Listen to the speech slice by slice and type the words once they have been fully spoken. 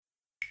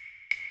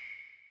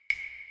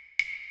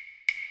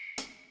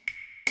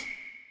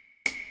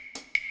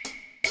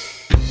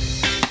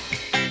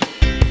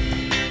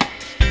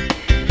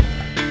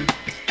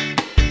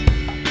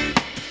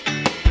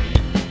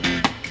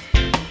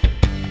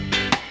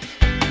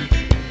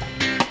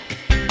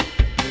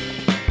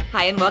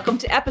Hi, and welcome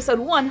to episode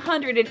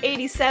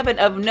 187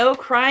 of No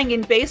Crying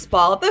in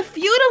Baseball, the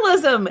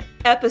feudalism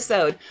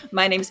episode.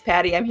 My name's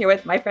Patty. I'm here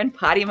with my friend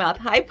Potty Mouth.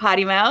 Hi,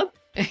 Potty Mouth.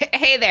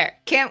 Hey there.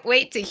 Can't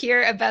wait to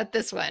hear about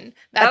this one.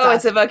 That's awesome.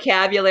 It's a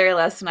vocabulary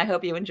lesson. I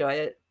hope you enjoy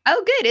it.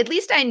 Oh, good. At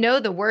least I know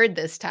the word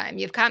this time.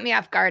 You've caught me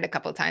off guard a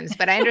couple times,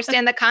 but I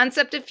understand the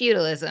concept of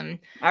feudalism.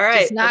 All right.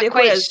 Just not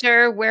quite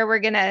sure where we're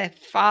going to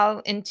fall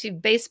into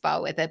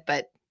baseball with it,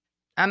 but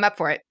I'm up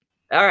for it.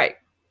 All right.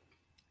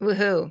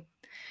 Woohoo.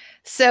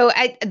 So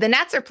the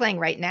Nats are playing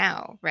right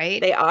now, right?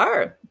 They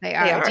are.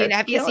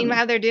 Have you seen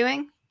how they're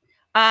doing?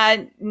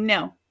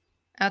 No.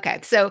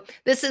 Okay, so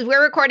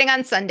we're recording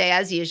on Sunday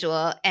as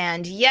usual,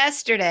 and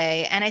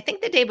yesterday, and I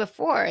think the day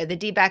before, the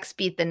D-backs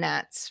beat the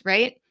Nats,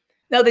 right?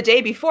 No, the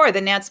day before,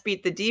 the Nats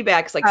beat the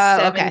D-backs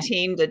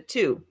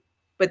 17-2,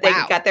 but they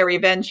got their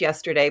revenge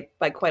yesterday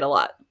by quite a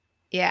lot.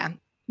 Yeah,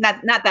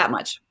 not that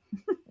much.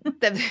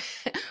 Well,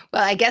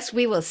 I guess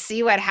we will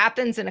see what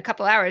happens in a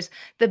couple hours.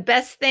 The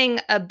best thing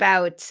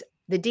about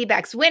the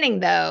D-backs winning,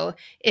 though,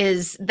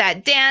 is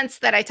that dance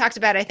that I talked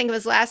about, I think it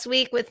was last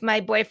week, with my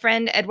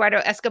boyfriend, Eduardo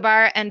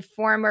Escobar, and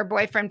former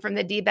boyfriend from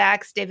the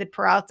D-backs, David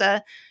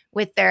Peralta,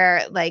 with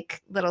their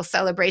little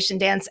celebration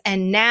dance.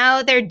 And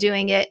now they're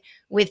doing it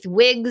with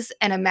wigs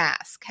and a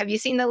mask. Have you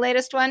seen the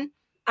latest one?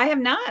 I have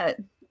not.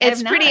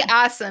 It's pretty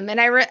awesome. And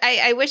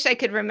I wish I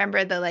could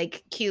remember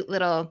the cute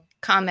little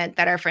comment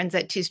that our friends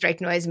at Two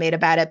Strike Noise made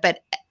about it.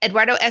 But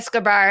Eduardo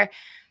Escobar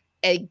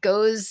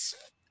goes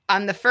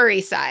on the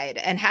furry side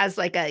and has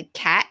a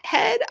cat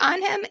head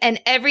on him,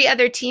 and every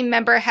other team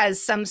member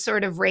has some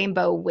sort of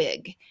rainbow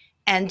wig,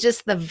 and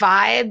just the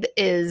vibe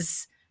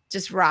is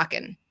just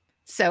rocking.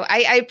 So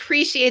I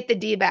appreciate the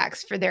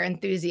D-backs for their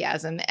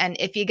enthusiasm, and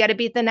if you got to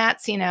beat the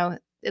Nats,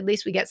 at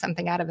least we get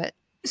something out of it.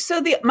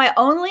 So my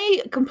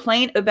only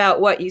complaint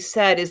about what you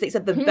said is that you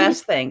said the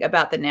best thing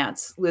about the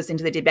Nats losing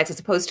to the D-backs as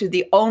opposed to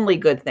the only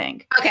good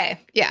thing. Okay,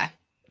 yeah.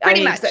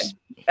 Pretty much.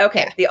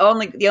 Okay. Yeah.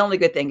 The only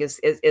good thing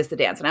is the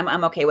dance, and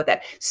I'm okay with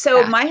that.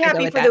 So my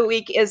happy for the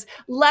week is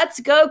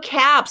let's go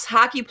Caps.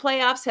 Hockey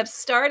playoffs have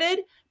started.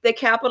 The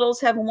Capitals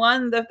have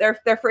won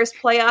their first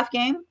playoff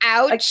game.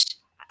 Ouch.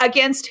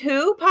 Against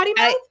who, Potty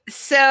Mouth?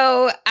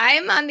 So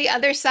I'm on the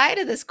other side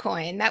of this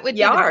coin. That would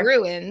be the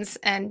Bruins,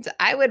 and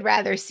I would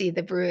rather see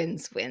the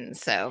Bruins win.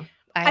 So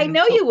I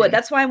know you would.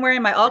 That's why I'm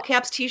wearing my all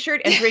caps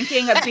t-shirt and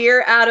drinking a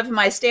beer out of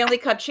my Stanley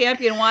Cup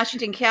champion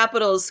Washington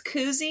Capitals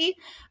koozie,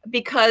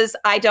 because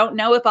I don't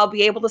know if I'll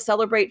be able to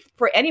celebrate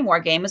for any more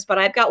games, but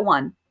I've got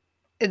one.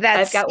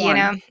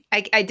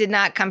 I did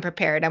not come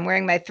prepared. I'm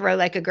wearing my Throw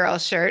Like a Girl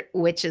shirt,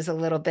 which is a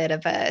little bit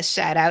of a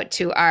shout out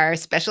to our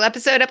special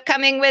episode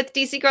upcoming with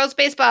DC Girls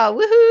Baseball.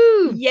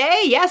 Woohoo!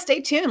 Yay! Yeah, stay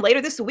tuned. Later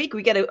this week,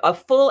 we get a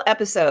full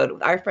episode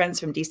with our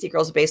friends from DC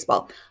Girls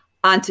Baseball.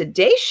 On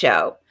today's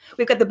show,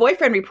 we've got the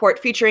Boyfriend Report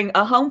featuring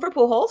a home for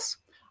Pujols,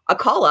 a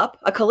call-up,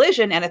 a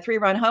collision, and a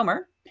 3-run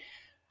homer.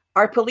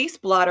 Our police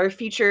blotter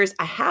features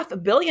a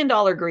 $500 million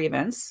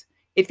grievance.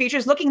 It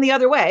features looking the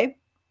other way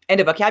and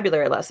a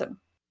vocabulary lesson.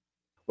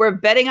 We're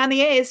betting on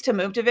the A's to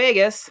move to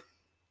Vegas.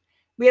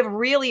 We have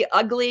really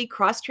ugly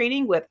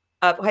cross-training with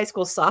high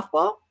school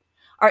softball.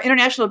 Our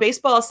international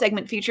baseball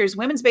segment features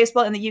women's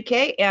baseball in the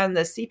UK and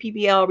the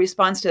CPBL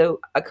response to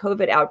a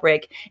COVID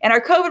outbreak. And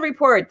our COVID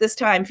report this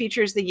time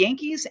features the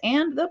Yankees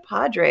and the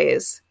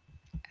Padres.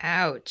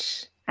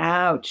 Ouch.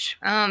 Ouch.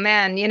 Oh,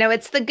 man.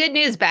 It's the good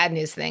news, bad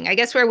news thing. I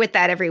guess we're with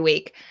that every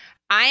week.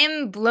 I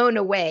am blown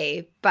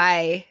away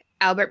by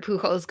Albert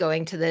Pujols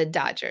going to the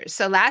Dodgers.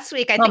 So last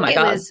week, I think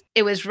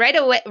it was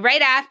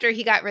right after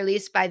he got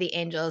released by the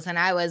Angels, and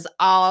I was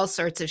all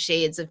sorts of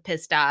shades of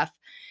pissed off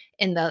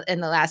in the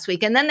last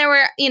week. And then there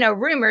were,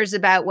 rumors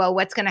about, well,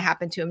 what's going to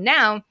happen to him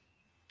now?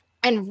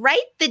 And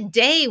right the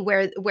day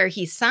where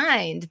he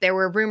signed, there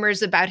were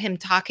rumors about him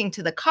talking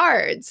to the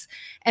Cards.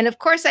 And of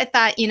course I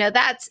thought,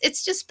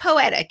 it's just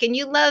poetic. And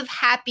you love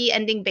happy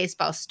ending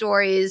baseball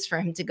stories for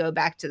him to go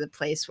back to the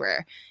place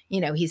where,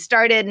 he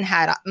started and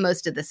had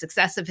most of the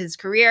success of his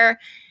career.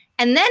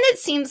 And then it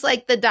seems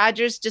like the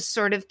Dodgers just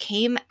sort of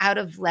came out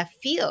of left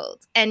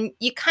field. And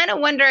you kind of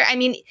wonder,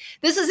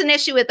 this is an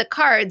issue with the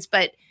Cards,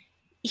 but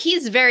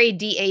he's very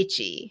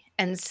DH-y.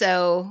 And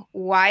so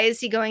why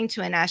is he going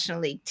to a National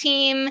League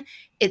team?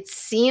 It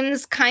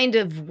seems kind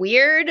of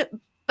weird,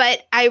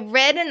 but I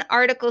read an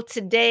article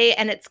today,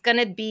 and it's going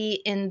to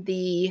be in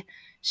the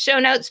show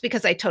notes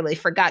because I totally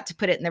forgot to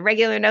put it in the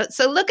regular notes.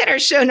 So look at our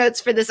show notes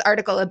for this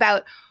article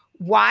about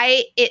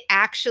why it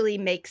actually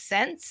makes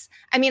sense.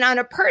 On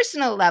a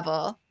personal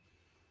level,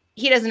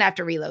 he doesn't have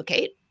to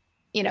relocate.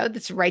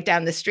 That's right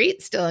down the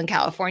street, still in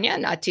California,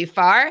 not too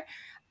far.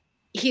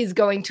 He's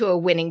going to a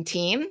winning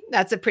team.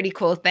 That's a pretty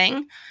cool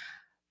thing.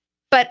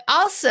 But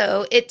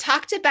also, it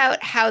talked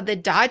about how the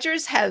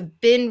Dodgers have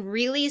been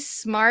really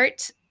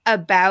smart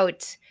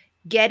about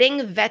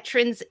getting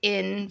veterans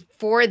in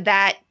for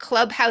that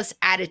clubhouse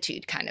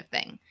attitude kind of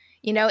thing.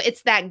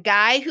 It's that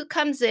guy who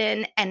comes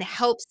in and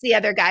helps the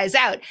other guys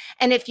out.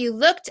 And if you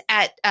looked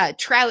at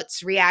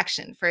Trout's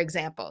reaction, for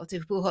example, to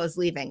Pujols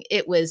leaving,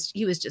 he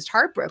was just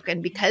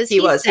heartbroken because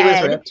he was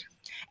ripped.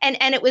 And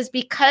it was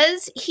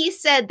because he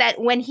said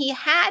that when he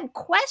had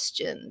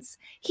questions,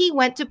 he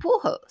went to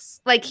Pujols.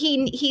 Like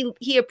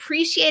he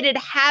appreciated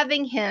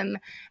having him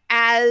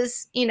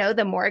as,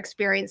 the more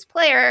experienced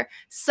player,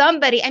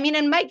 somebody. I mean,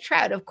 and Mike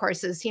Trout, of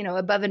course, is,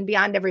 above and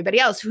beyond everybody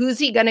else. Who's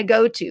he going to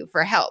go to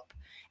for help?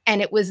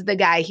 And it was the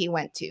guy he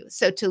went to.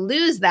 So to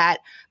lose that,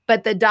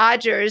 but the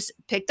Dodgers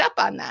picked up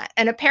on that.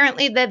 And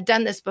apparently they've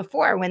done this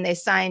before when they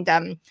signed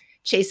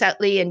Chase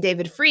Utley and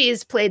David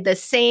Freese, played the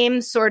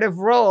same sort of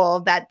role,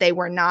 that they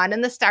were not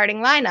in the starting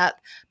lineup,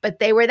 but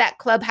they were that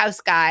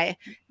clubhouse guy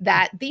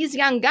that these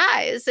young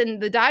guys,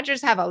 and the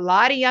Dodgers have a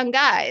lot of young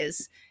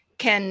guys,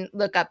 can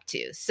look up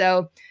to.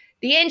 So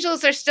the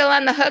Angels are still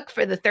on the hook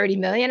for the $30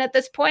 million at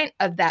this point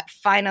of that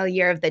final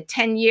year of the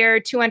 10-year,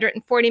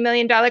 $240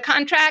 million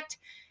contract.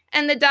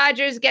 And the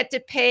Dodgers get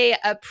to pay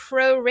a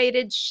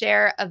prorated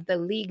share of the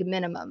league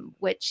minimum,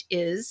 which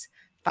is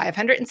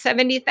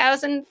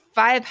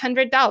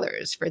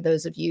 $570,500 for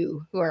those of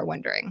you who are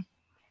wondering.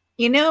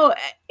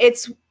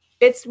 It's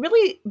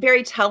really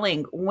very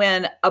telling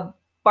when a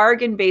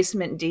bargain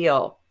basement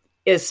deal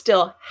is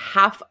still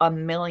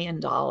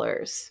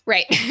 $500,000.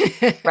 Right.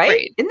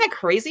 Right? Isn't that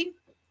crazy?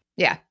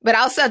 Yeah. But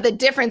also the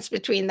difference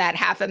between that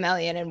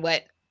 $500,000 and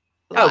what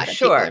a lot of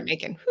people are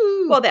making.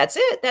 Whew. Well, that's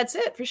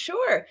it for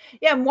sure.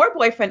 Yeah, more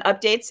boyfriend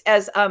updates.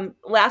 As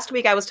last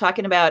week I was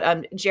talking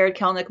about Jared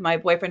Kelenic, my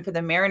boyfriend for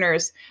the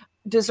Mariners,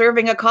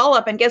 deserving a call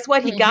up, and guess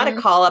what? He got a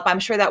call up. I'm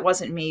sure that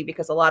wasn't me,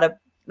 because a lot of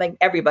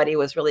everybody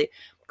was really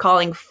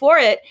calling for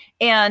it,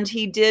 and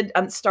he did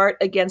start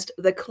against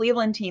the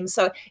Cleveland team.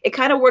 So it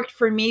kind of worked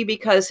for me,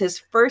 because his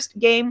first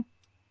game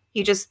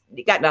he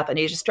got nothing.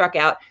 He just struck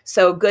out.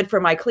 So good for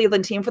my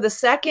Cleveland team. For the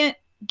second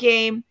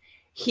game,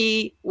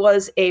 he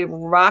was a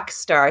rock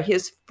star.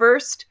 His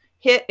first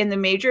hit in the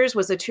majors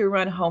was a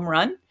 2-run home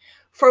run,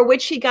 for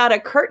which he got a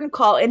curtain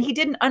call, and he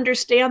didn't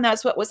understand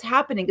that's what was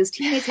happening. His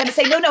teammates had to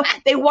say, no,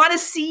 they want to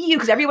see you,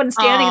 because everyone's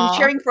standing and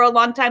cheering for a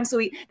long time. So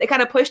they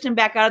kind of pushed him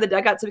back out of the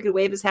dugout so he could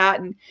wave his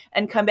hat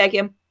and come back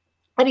in.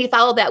 And he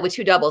followed that with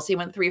 2 doubles. He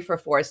went 3 for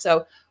 4.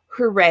 So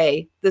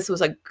hooray, this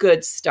was a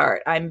good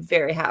start. I'm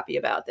very happy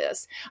about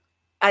this.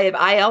 I have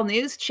IL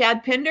news.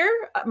 Chad Pinder,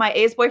 my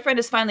A's boyfriend,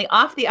 is finally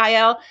off the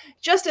IL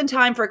just in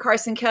time for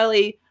Carson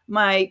Kelly,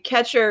 my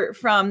catcher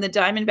from the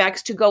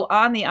Diamondbacks, to go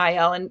on the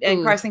IL. And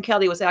Carson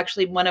Kelly was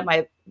actually one of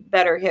my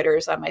better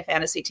hitters on my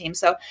fantasy team.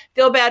 So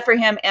feel bad for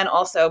him. And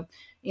also,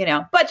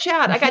 but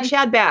Chad, I got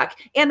Chad back.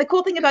 And the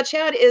cool thing about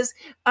Chad is,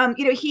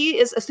 he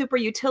is a super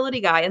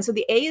utility guy. And so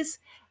the A's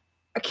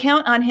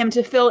count on him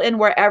to fill in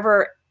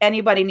wherever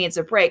anybody needs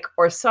a break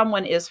or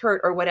someone is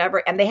hurt or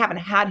whatever. And they haven't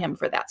had him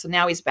for that. So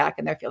now he's back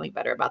and they're feeling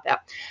better about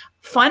that.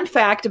 Fun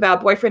fact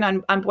about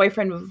boyfriend on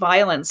boyfriend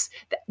violence,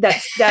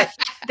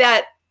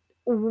 that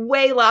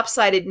way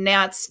lopsided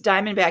Nats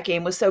Diamondback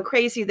game was so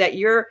crazy that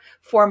your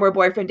former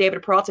boyfriend,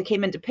 David Peralta,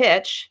 came in to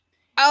pitch.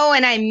 Oh,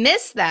 and I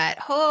missed that.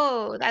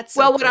 Oh, that's so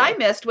well, cool. What I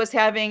missed was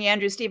having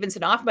Andrew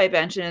Stevenson off my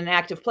bench and an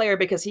active player,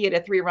 because he had a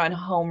 3-run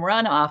home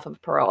run off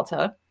of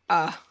Peralta.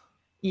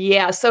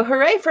 Yeah, so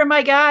hooray for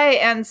my guy,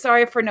 and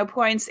sorry for no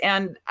points.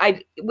 And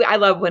I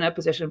love when a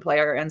position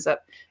player ends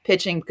up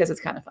pitching, because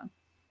it's kind of fun.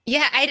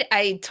 Yeah,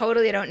 I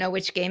totally don't know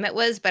which game it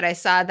was, but I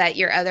saw that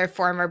your other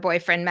former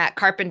boyfriend, Matt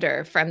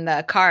Carpenter from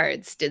the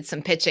Cards, did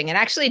some pitching and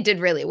actually did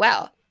really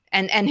well.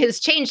 And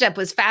his changeup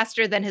was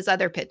faster than his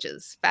other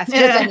pitches, faster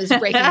than his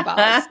breaking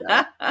balls.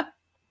 So.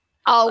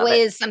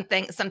 Always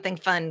something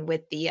fun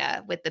with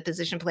the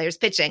position players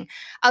pitching.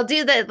 I'll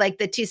do the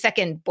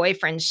 2-second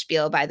boyfriend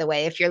spiel, by the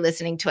way. If you're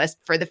listening to us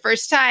for the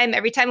first time,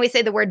 every time we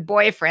say the word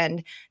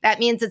boyfriend, that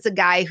means it's a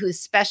guy who's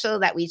special,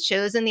 that we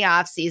chose in the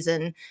off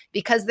season,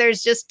 because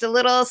there's just a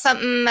little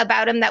something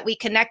about him that we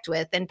connect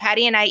with. And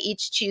Patty and I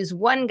each choose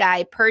one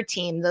guy per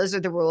team. Those are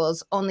the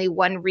rules. Only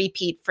one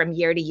repeat from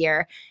year to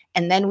year.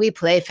 And then we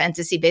play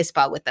fantasy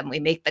baseball with them. We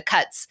make the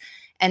cuts.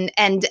 And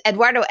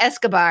Eduardo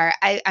Escobar,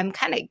 I'm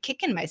kind of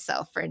kicking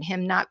myself for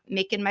him not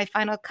making my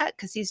final cut,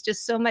 because he's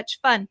just so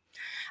much fun.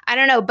 I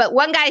don't know. But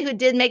one guy who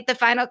did make the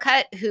final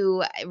cut,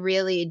 who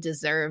really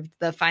deserved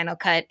the final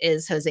cut,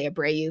 is Jose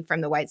Abreu from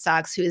the White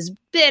Sox, who's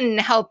been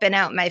helping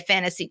out my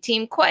fantasy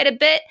team quite a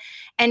bit.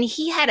 And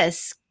he had a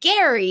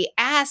scary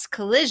ass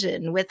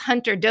collision with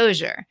Hunter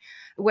Dozier,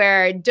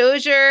 where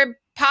Dozier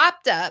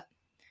popped up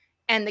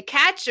and the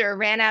catcher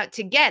ran out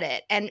to get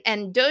it.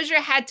 And Dozier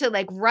had to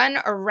run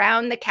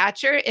around the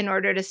catcher in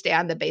order to stay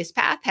on the base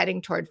path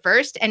heading toward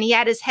first. And he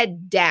had his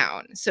head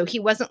down, so he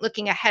wasn't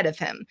looking ahead of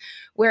him.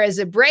 Whereas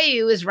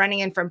Abreu was running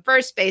in from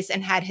first base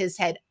and had his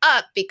head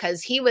up,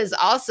 because he was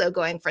also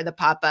going for the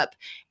pop-up,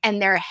 and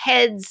their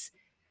heads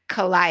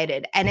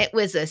collided. And it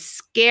was a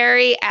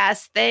scary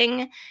ass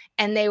thing.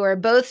 And they were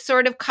both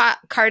sort of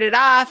carted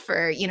off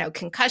for,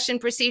 concussion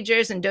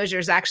procedures. And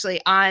Dozier's actually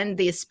on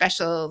the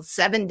special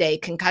 7-day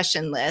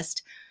concussion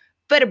list.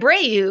 But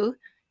Abreu,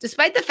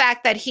 despite the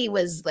fact that he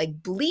was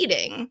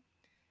bleeding,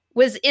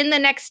 was in the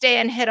next day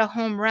and hit a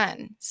home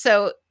run.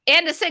 So,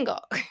 and a single.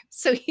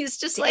 So he's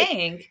just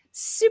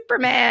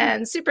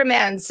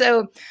Superman.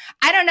 So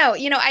I don't know.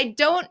 I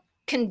don't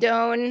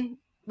condone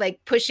like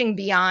pushing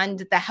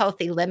beyond the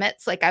healthy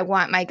limits. Like I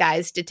want my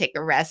guys to take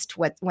a rest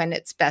when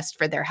it's best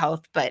for their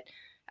health, but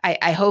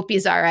I hope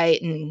he's all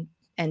right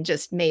and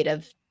just made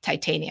of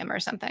titanium or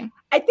something.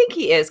 I think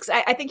he is,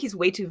 because I think he's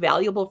way too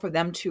valuable for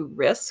them to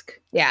risk.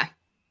 Yeah.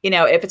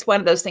 If it's one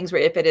of those things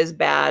where if it is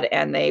bad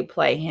and they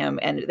play him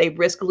and they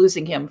risk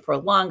losing him for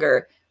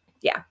longer,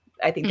 yeah,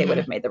 I think they would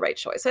have made the right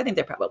choice. I think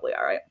they're probably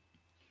all right.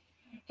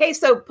 Hey,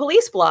 so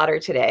police blotter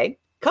today,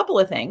 couple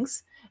of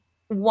things.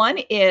 One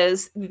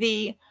is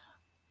the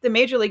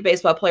Major League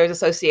Baseball Players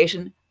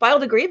Association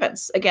filed a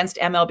grievance against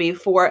MLB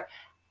for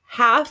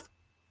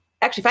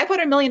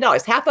 $500 million,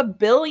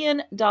 $500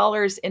 million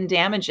in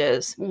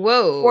damages.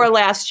 Whoa. For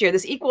last year.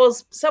 This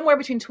equals somewhere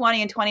between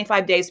 20 and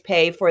 25 days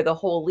pay for the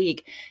whole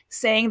league,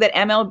 saying that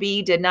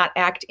MLB did not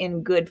act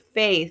in good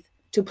faith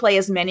to play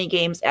as many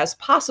games as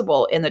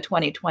possible in the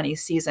 2020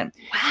 season.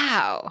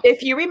 Wow.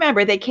 If you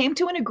remember, they came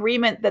to an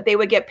agreement that they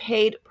would get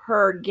paid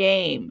per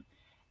game.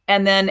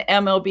 And then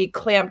MLB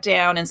clamped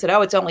down and said,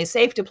 oh, it's only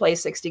safe to play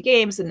 60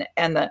 games.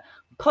 And the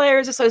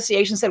Players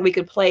Association said we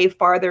could play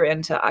farther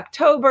into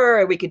October,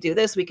 or we could do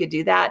this, we could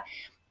do that.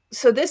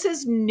 So this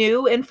is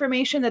new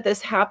information that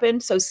this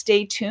happened. So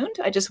stay tuned.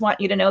 I just want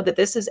you to know that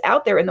this is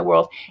out there in the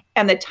world.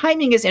 And the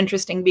timing is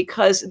interesting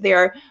because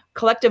their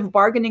collective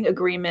bargaining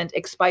agreement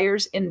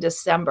expires in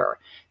December.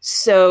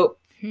 So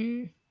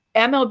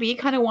MLB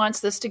kind of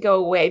wants this to go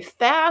away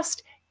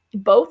fast.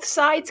 Both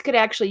sides could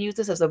actually use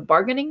this as a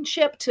bargaining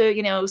chip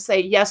to, say,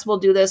 yes, we'll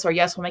do this, or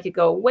yes, we'll make it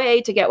go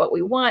away to get what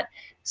we want.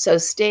 So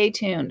stay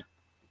tuned.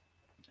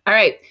 All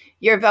right.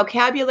 Your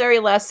vocabulary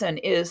lesson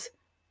is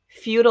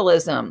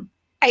feudalism.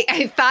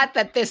 I thought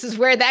that this is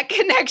where that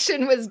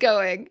connection was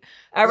going.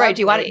 All right.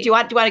 Do you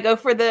want to go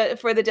for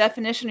the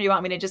definition, or do you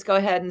want me to just go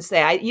ahead and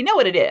say, you know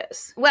what it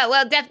is? Well,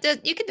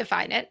 you can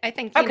define it. I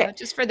think,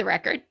 just for the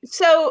record.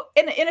 So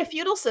in a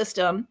feudal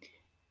system,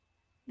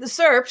 the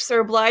serfs are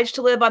obliged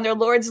to live on their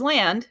lord's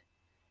land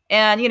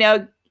and,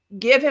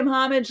 give him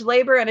homage,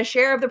 labor, and a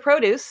share of the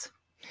produce.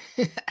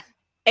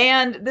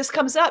 And this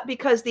comes up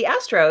because the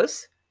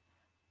Astros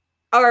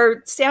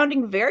are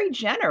sounding very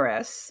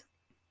generous.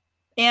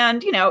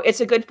 And,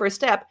 it's a good first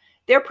step.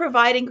 They're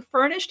providing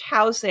furnished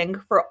housing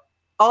for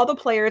all the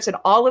players and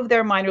all of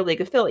their minor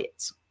league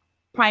affiliates,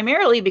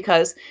 primarily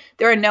because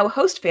there are no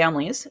host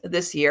families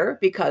this year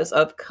because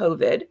of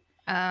COVID.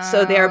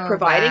 So they're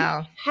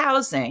providing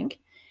housing.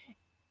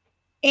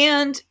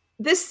 And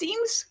this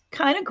seems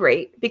kind of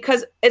great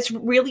because it's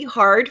really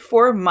hard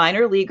for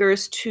minor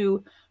leaguers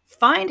to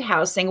find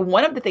housing.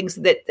 One of the things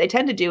that they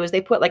tend to do is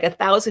they put like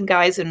 1,000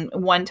 guys in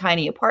one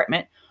tiny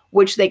apartment,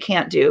 which they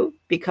can't do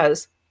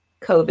because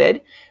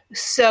COVID.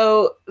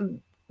 So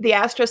the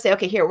Astros say,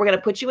 okay, here, we're going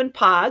to put you in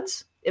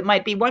pods. It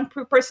might be one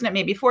person, it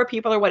may be 4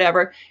 people or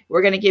whatever.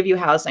 We're going to give you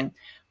housing.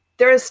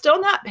 They're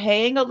still not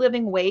paying a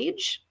living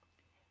wage.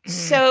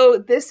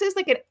 So this is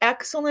like an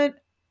excellent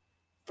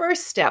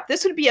first step.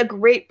 This would be a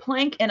great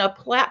plank in a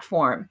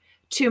platform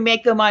to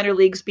make the minor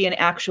leagues be an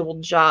actual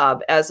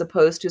job, as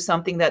opposed to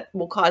something that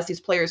will cause these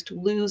players to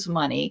lose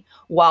money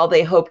while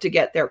they hope to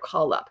get their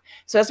call up.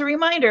 So as a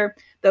reminder,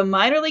 the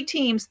minor league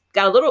teams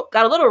got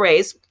a little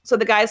raise. So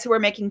the guys who were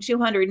making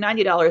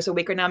 $290 a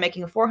week are now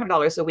making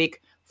 $400 a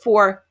week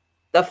for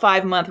the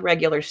 5-month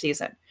regular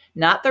season,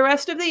 not the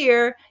rest of the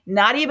year,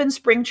 not even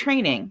spring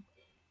training.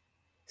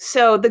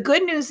 So the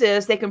good news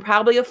is they can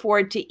probably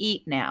afford to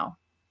eat now,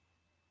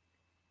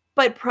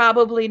 but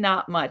probably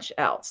not much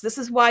else. This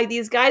is why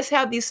these guys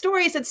have these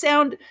stories that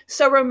sound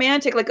so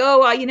romantic, like,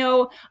 oh,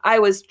 I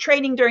was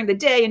training during the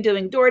day and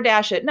doing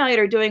DoorDash at night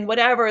or doing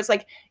whatever. It's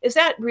like, is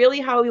that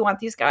really how we want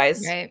these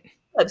guys? Right.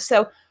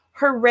 So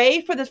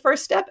hooray for the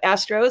first step,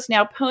 Astros.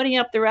 Now pony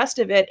up the rest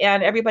of it,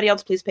 and everybody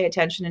else, please pay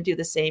attention and do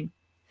the same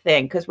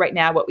thing, because right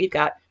now what we've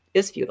got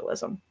is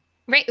feudalism.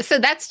 Right. So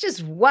that's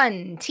just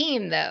one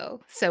team,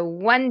 though. So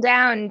 1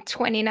 down,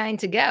 29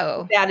 to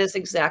go. That is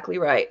exactly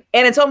right.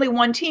 And it's only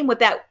one team with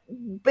that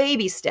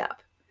baby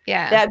step.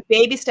 Yeah. That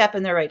baby step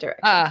in the right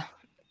direction.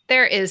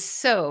 There is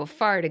so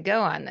far to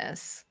go on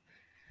this.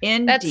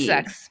 Indeed. That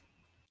sucks.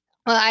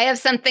 Well, I have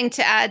something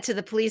to add to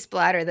the police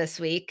blotter this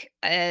week,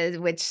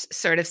 which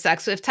sort of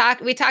sucks.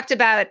 We talked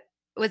about,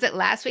 was it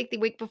last week, the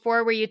week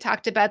before, where you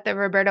talked about the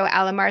Roberto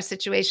Alomar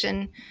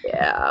situation?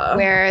 Yeah.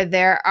 Where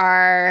there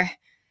are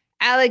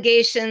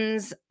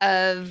allegations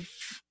of,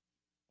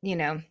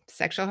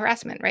 sexual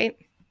harassment, right?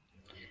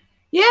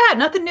 Yeah,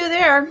 nothing new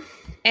there.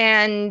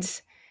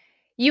 And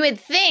you would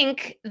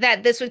think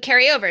that this would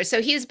carry over.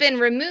 So he's been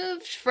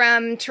removed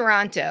from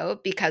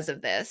Toronto because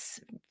of this.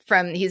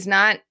 He's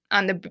not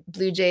on the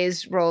Blue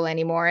Jays role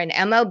anymore, and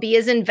MLB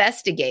is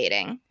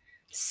investigating.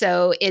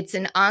 So it's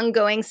an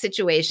ongoing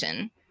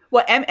situation.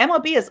 Well,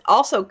 MLB has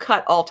also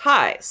cut all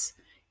ties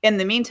in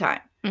the meantime.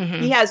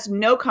 Mm-hmm. He has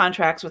no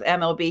contracts with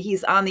MLB.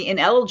 He's on the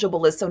ineligible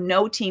list, so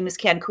no teams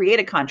can create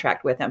a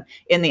contract with him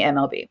in the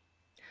MLB.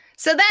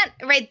 So that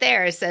right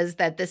there says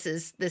that this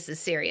is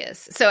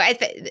serious. So I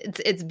think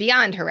it's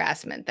beyond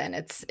harassment. Then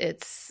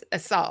it's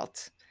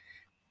assault.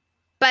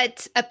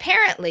 But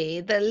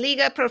apparently, the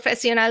Liga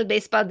Profesional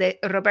Baseball de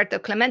Roberto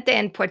Clemente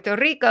in Puerto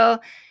Rico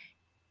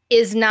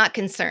is not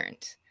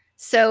concerned.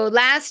 So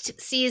last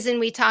season,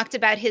 we talked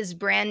about his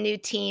brand new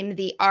team,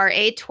 the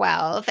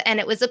RA12, and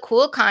it was a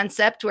cool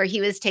concept where he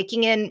was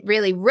taking in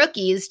really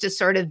rookies to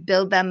sort of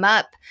build them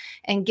up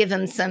and give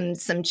them some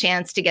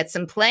chance to get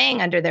some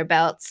playing under their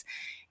belts.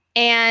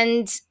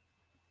 And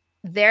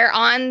they're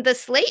on the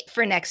slate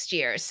for next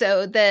year.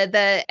 So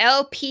the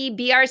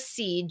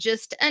LPBRC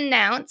just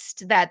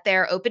announced that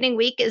their opening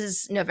week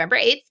is November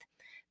 8th.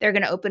 They're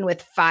going to open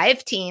with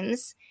 5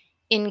 teams,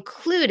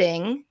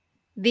 including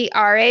the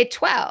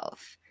RA12.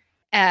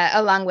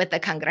 Along with the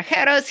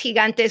Cangrejeros,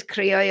 Gigantes,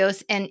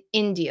 Criollos, and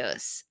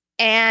Indios.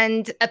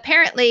 And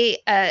apparently,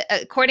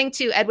 according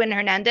to Edwin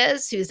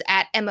Hernandez, who's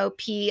at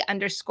MOP_KNOWS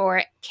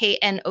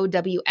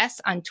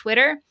on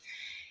Twitter,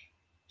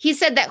 he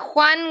said that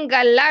Juan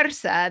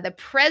Galarza, the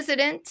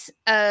president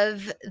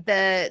of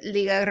the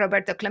Liga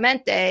Roberto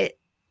Clemente,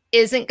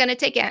 isn't going to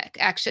take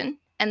action.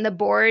 And the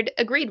board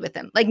agreed with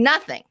him. Like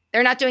nothing.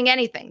 They're not doing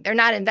anything. They're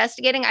not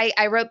investigating.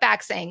 I wrote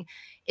back saying,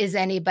 is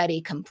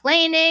anybody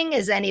complaining?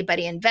 Is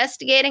anybody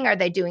investigating? Are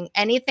they doing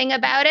anything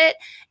about it?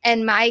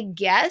 And my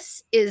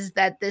guess is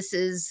that this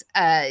is,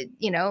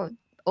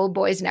 Old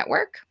Boys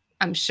Network.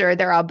 I'm sure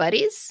they're all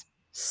buddies.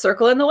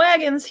 Circling the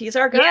wagons. He's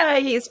our guy. Yeah.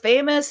 He's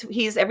famous.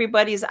 He's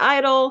everybody's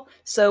idol.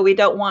 So we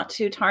don't want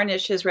to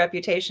tarnish his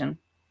reputation.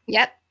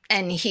 Yep.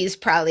 And he's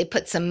probably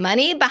put some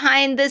money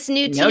behind this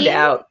new team. No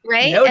doubt.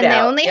 Right? No and doubt.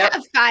 They only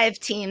have 5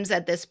 teams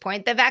at this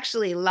point. They've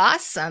actually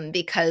lost some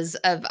because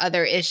of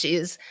other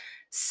issues.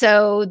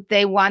 So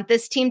they want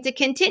this team to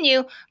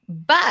continue.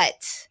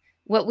 But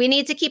what we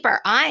need to keep our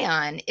eye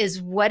on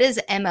is what is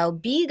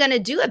MLB going to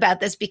do about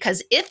this?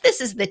 Because if this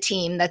is the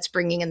team that's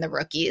bringing in the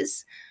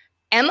rookies,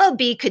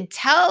 MLB could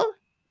tell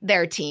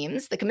their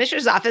teams, the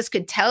commissioner's office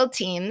could tell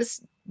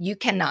teams, you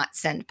cannot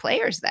send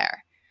players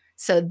there.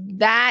 So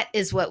that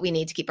is what we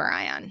need to keep our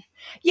eye on.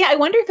 Yeah, I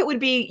wonder if it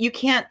would be you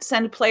can't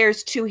send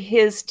players to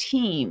his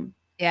team.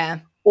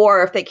 Yeah.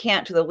 Or if they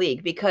can't to the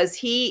league, because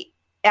he,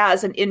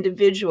 as an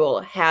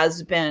individual,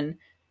 has been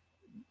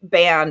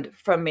banned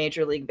from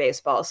Major League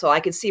Baseball. So I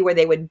could see where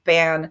they would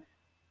ban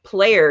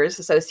players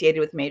associated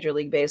with Major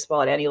League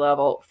Baseball at any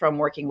level from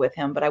working with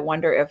him. But I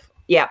wonder if,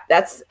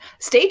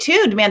 stay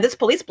tuned, man. This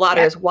police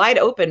blotter is wide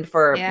open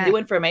for new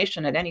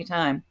information at any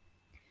time.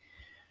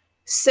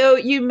 So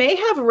you may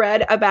have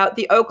read about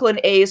the Oakland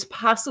A's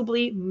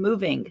possibly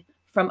moving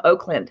from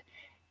Oakland.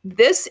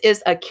 This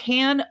is a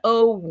can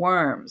of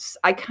worms.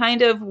 I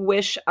kind of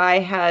wish I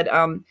had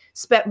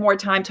spent more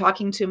time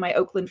talking to my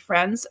Oakland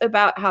friends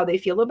about how they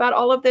feel about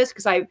all of this,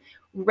 because I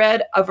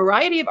read a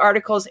variety of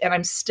articles and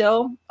I'm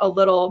still a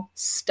little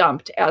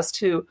stumped as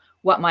to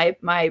what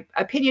my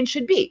opinion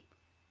should be.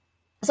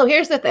 So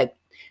here's the thing.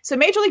 So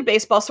Major League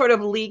Baseball sort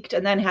of leaked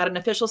and then had an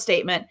official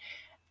statement.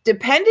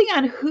 Depending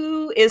on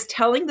who is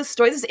telling the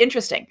story, this is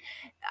interesting.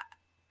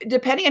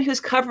 Depending on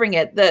who's covering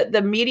it,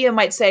 the media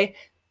might say,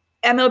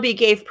 MLB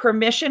gave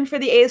permission for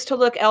the A's to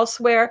look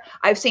elsewhere.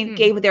 I've seen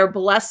gave their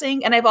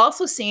blessing, and I've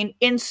also seen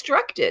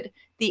instructed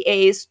the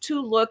A's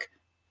to look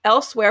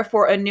elsewhere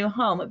for a new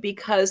home,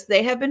 because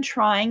they have been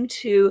trying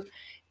to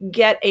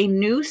get a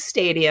new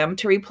stadium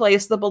to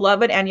replace the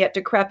beloved and yet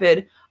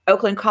decrepit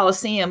Oakland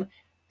Coliseum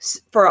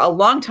for a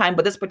long time,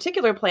 but this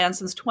particular plan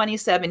since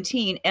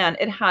 2017, and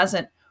it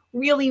hasn't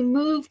really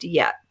moved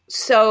yet.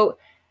 So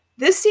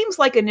this seems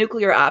like a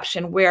nuclear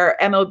option where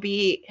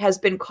MLB has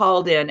been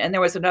called in. And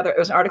there was an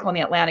article in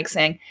the Atlantic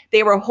saying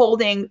they were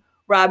holding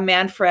Rob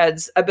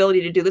Manfred's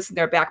ability to do this in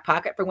their back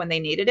pocket for when they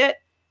needed it.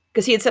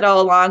 Because he had said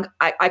all along,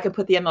 I could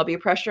put the MLB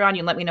pressure on you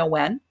and let me know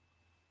when.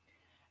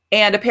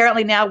 And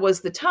apparently now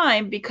was the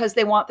time, because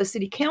they want the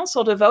city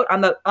council to vote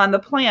on the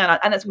plan.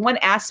 And it's one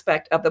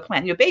aspect of the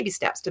plan. Baby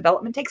steps.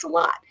 Development takes a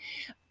lot.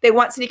 They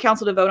want city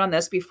council to vote on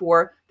this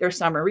before their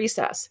summer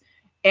recess.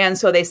 And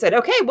so they said,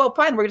 okay, well,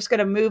 fine, we're just going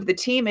to move the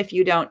team if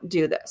you don't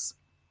do this.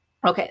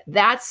 Okay,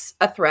 that's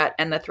a threat,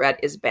 and the threat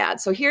is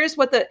bad. So here's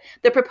what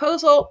the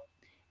proposal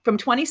from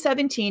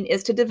 2017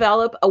 is: to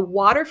develop a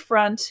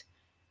waterfront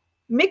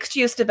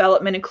mixed-use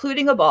development,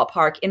 including a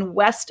ballpark, in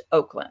West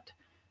Oakland.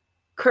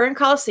 Current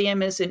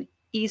Coliseum is in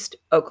East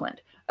Oakland.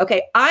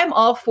 Okay, I'm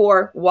all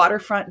for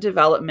waterfront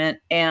development.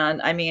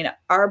 And I mean,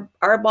 our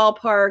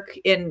ballpark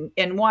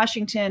in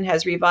Washington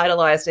has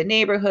revitalized a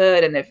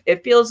neighborhood, and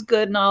it feels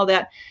good and all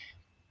that.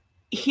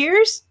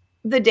 Here's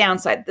the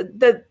downside.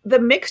 The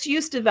mixed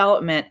use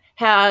development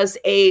has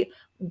a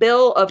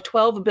bill of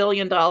 $12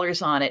 billion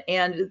on it.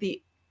 And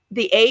the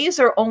A's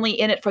are only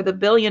in it for the $1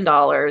 billion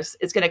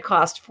it's going to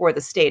cost for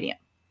the stadium.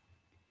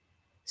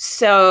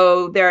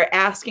 So they're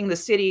asking the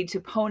city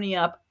to pony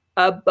up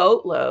a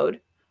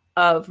boatload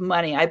of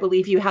money. I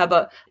believe you have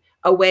a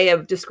way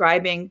of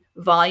describing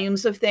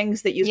volumes of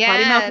things that use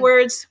potty mouth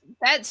words.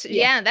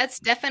 That's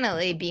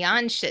definitely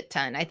beyond shit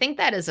ton. I think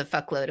that is a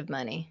fuckload of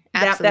money.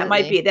 That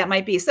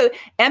might be. So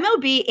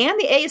MLB and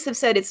the A's have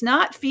said it's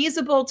not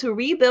feasible to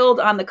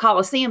rebuild on the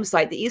Coliseum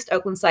site, the East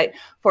Oakland site,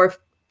 for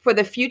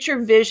the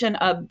future vision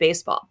of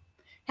baseball.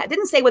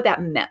 Didn't say what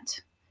that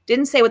meant.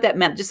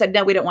 Just said,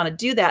 no, we don't want to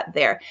do that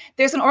there.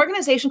 There's an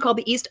organization called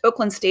the East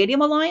Oakland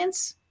Stadium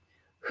Alliance,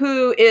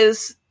 who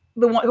is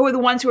who are the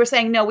ones who are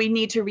saying, no, we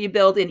need to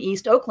rebuild in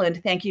East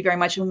Oakland. Thank you very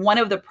much. And one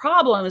of the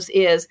problems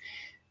is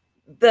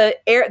the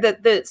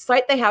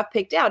site they have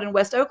picked out in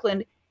West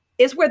Oakland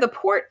is where the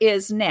port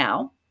is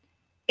now.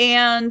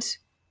 And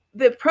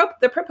the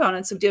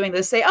proponents of doing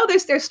this say, oh,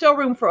 there's still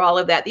room for all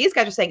of that. These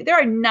guys are saying there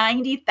are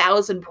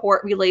 90,000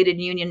 port-related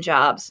union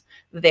jobs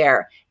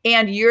there.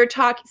 And you're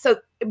talking, so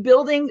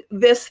building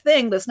this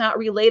thing that's not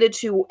related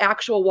to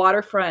actual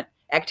waterfront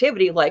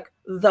activity like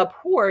the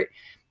port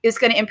is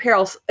going to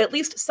imperil at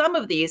least some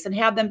of these and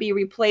have them be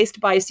replaced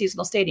by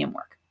seasonal stadium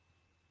work.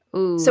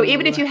 Ooh. So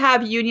even if you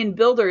have union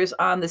builders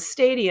on the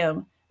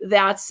stadium,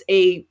 that's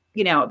a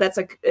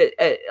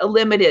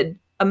limited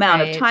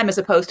amount of time as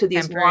opposed to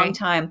these long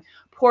time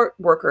port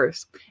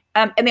workers.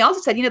 And they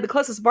also said, the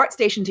closest BART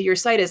station to your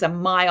site is a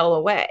mile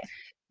away.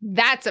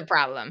 That's a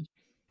problem.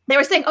 They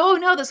were saying, oh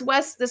no, this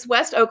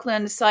West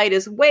Oakland site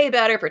is way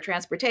better for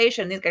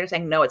transportation. These guys are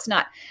saying, no, it's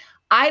not.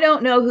 I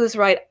don't know who's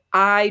right.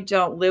 I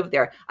don't live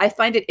there. I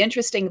find it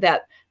interesting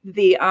that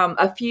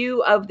a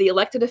few of the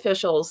elected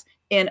officials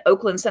in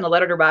Oakland sent a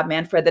letter to Rob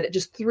Manfred that it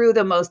just threw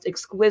the most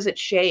exquisite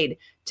shade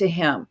to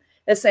him,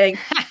 as saying,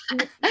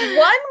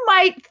 one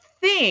might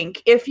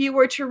think if you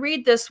were to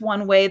read this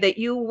one way that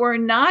you were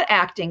not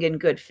acting in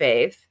good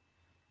faith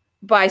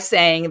by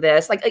saying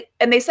this.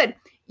 And they said,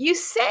 you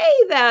say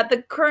that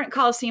the current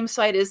Coliseum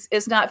site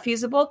is not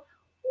feasible.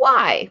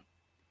 Why?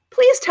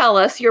 Please tell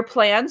us your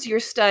plans, your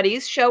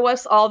studies, show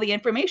us all the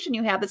information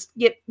you have that's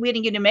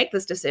leading you to make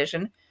this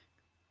decision.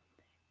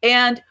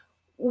 And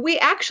we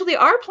actually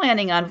are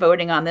planning on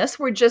voting on this.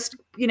 We're just,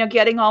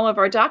 getting all of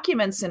our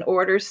documents in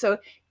order. So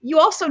you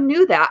also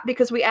knew that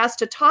because we asked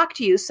to talk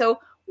to you. So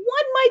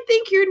one might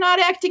think you're not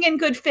acting in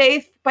good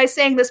faith by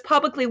saying this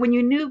publicly when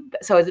you knew.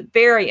 So it's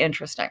very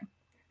interesting.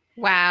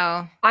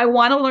 Wow. I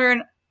want to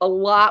learn a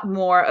lot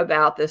more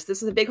about this.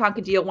 This is a big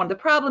honking deal. One of the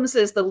problems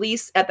is the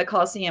lease at the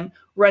Coliseum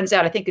runs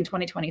out, I think, in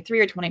 2023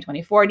 or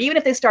 2024. And even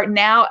if they start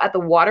now at the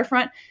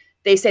waterfront,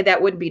 they say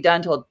that wouldn't be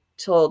done till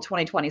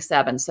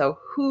 2027. So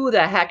who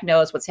the heck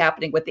knows what's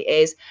happening with the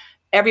A's?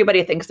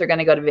 Everybody thinks they're going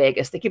to go to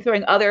Vegas. They keep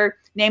throwing other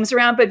names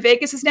around, but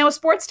Vegas is now a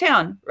sports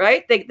town,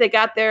 right? They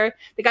got their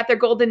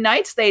Golden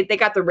Knights. They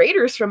got the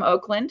Raiders from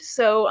Oakland.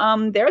 So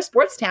they're a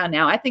sports town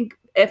now. I think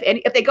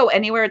if they go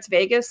anywhere, it's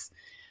Vegas.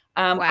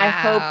 Wow. I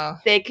hope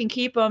they can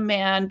keep them,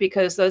 man,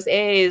 because those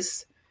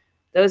A's,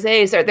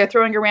 they're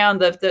throwing around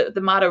the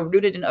motto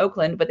 "rooted in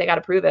Oakland," but they got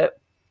to prove it.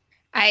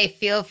 I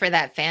feel for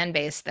that fan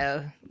base,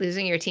 though.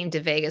 Losing your team to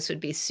Vegas would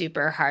be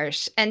super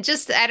harsh. And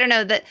just, I don't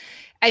know, that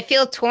I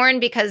feel torn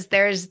because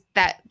there's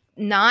that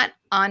not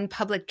on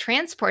public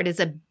transport is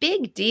a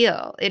big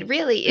deal. It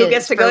really is. Who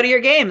gets to go to your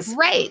games?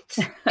 Right.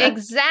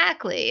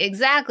 Exactly.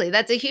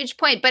 That's a huge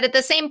point. But at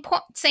the same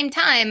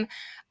time,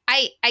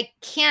 I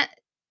can't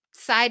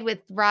side with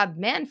Rob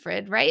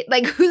Manfred, right?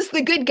 Like, who's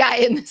the good guy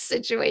in this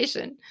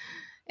situation?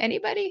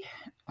 Anybody?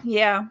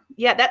 Yeah.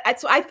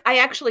 That's I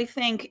actually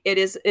think it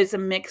is a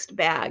mixed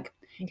bag.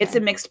 Okay. It's a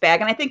mixed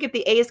bag, and I think if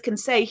the A's can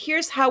say,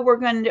 "Here's how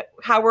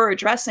we're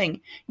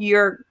addressing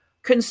your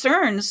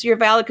concerns, your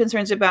valid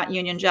concerns about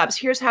union jobs.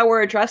 Here's how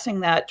we're addressing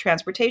that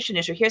transportation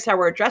issue. Here's how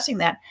we're addressing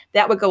that,"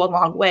 that would go a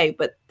long way.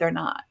 But they're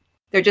not.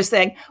 They're just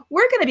saying,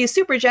 we're going to be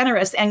super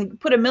generous and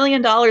put $1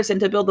 million in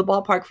to build the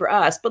ballpark for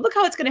us, but look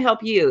how it's going to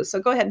help you.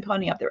 So go ahead and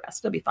pony up the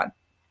rest. It'll be fun.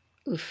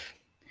 Oof.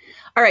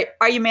 All right.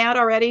 Are you mad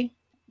already?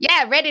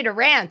 Yeah, ready to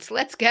rant.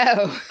 Let's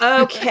go.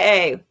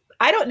 Okay.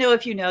 I don't know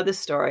if you know this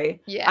story.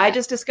 Yeah. I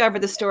just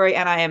discovered the story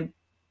and I am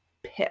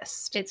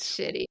pissed. It's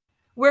shitty.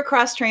 We're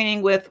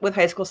cross-training with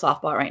high school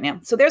softball right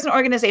now. So there's an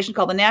organization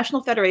called the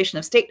National Federation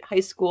of State High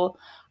School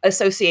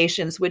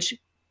Associations, which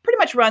pretty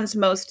much runs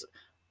most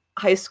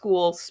high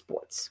school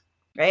sports.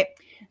 Right.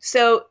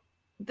 So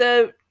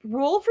the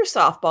rule for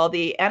softball,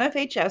 the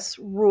NFHS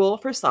rule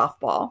for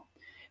softball,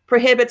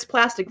 prohibits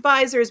plastic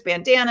visors,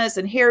 bandanas,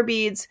 and hair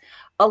beads,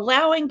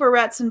 allowing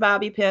barrettes and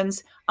bobby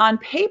pins. On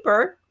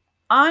paper,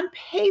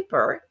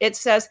 it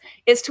says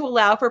is to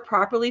allow for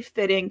properly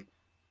fitting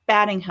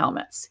batting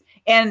helmets.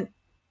 And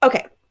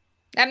okay.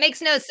 That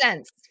makes no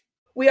sense.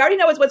 We already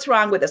know what's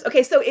wrong with this.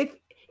 Okay. So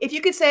if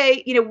you could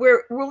say,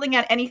 we're ruling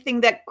out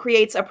anything that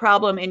creates a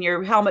problem in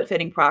your helmet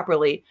fitting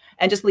properly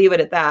and just leave it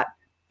at that,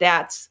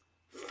 that's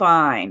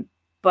fine.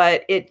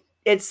 But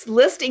it's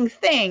listing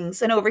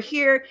things and over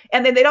here,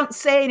 and then they don't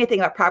say anything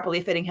about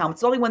properly fitting helmets.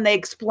 It's only when they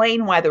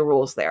explain why the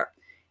rule's there,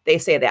 they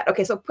say that.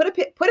 Okay, so put a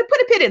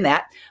pin in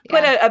that.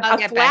 Yeah,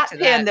 put a flat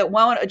pin that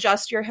won't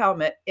adjust your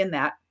helmet in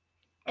that.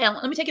 And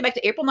let me take you back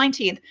to April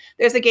 19th.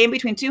 There's a game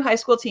between two high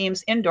school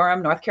teams in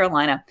Durham, North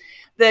Carolina.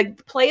 The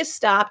play is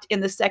stopped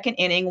in the second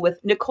inning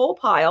with Nicole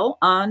Pyle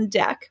on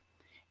deck.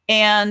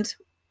 And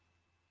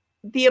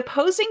the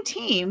opposing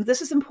team,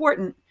 this is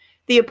important,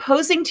 the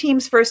opposing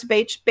team's first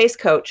base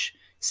coach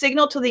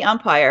signaled to the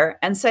umpire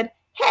and said,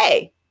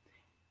 "Hey."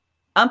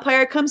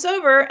 Umpire comes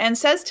over and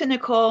says to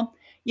Nicole,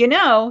 "You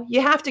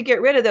have to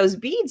get rid of those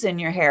beads in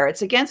your hair.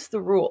 It's against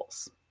the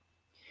rules."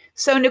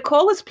 So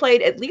Nicole has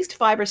played at least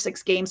 5 or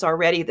 6 games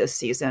already this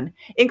season,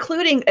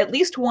 including at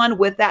least one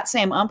with that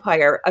same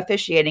umpire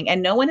officiating,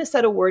 and no one has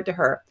said a word to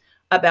her.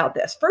 about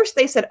this. First,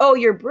 they said, oh,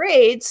 your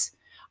braids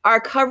are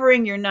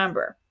covering your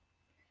number.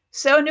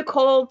 So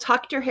Nicole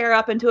tucked her hair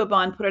up into a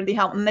bun, put her in the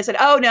helmet, and they said,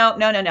 oh,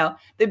 no.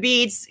 The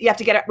beads, you have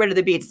to get rid of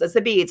the beads. That's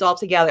the beads all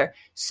together.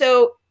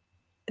 So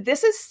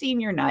this is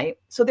senior night.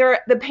 So there are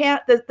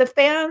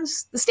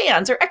the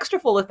stands are extra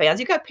full of fans.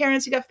 You've got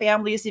parents, you've got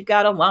families, you've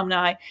got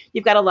alumni,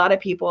 you've got a lot of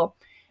people.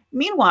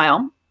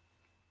 Meanwhile,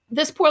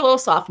 this poor little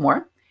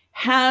sophomore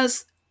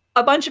has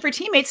a bunch of her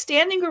teammates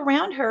standing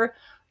around her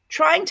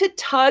trying to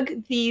tug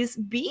these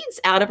beads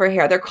out of her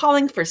hair. They're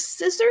calling for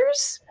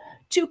scissors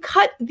to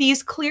cut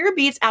these clear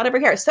beads out of her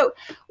hair. So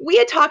we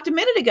had talked a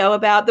minute ago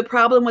about the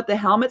problem with the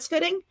helmets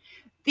fitting.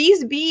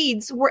 These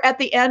beads were at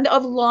the end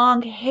of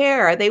long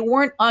hair. They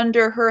weren't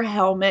under her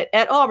helmet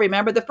at all.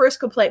 Remember, the first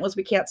complaint was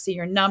we can't see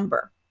your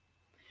number.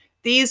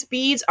 These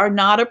beads are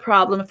not a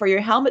problem for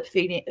your helmet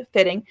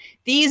fitting.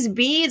 These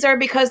beads are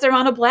because they're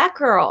on a black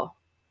girl.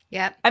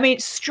 Yeah. I mean,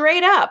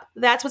 straight up,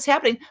 that's what's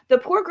happening. The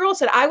poor girl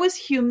said, I was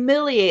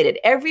humiliated.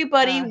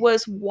 Everybody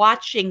was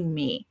watching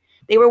me.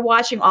 They were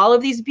watching all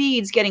of these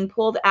beads getting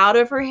pulled out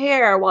of her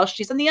hair while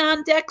she's in the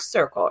on-deck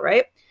circle,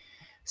 right?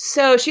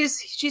 So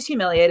she's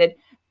humiliated.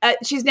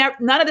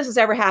 None of this has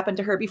ever happened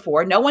to her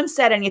before. No one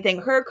said anything.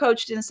 Her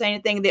coach didn't say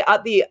anything.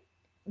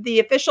 The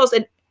officials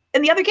in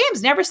the other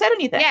games never said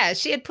anything. Yeah,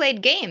 she had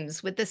played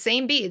games with the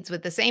same beads,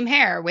 with the same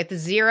hair, with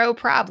zero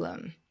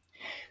problem.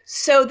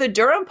 So the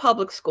Durham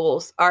Public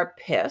Schools are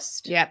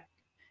pissed. Yep.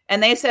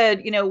 And they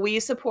said, we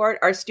support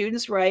our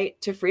students' right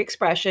to free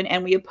expression,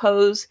 and we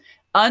oppose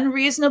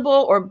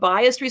unreasonable or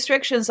biased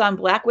restrictions on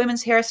Black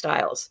women's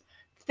hairstyles.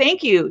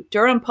 Thank you,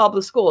 Durham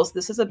Public Schools.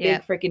 This is a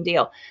big freaking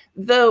deal.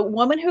 The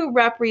woman who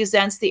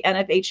represents the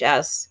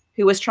NFHS,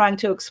 who was trying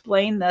to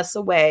explain this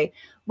away,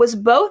 was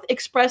both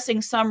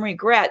expressing some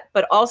regret,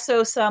 but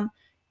also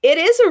it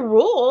is a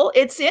rule.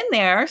 It's in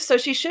there, so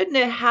she shouldn't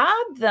have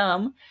had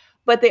them.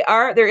 But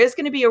there is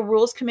going to be a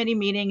rules committee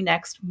meeting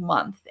next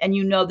month. And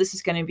this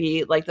is going to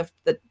be like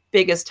the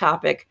biggest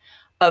topic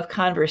of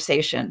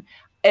conversation.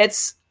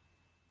 It's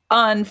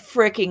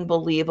unfreaking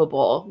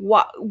believable.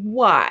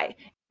 Why?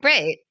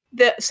 Right.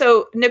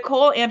 So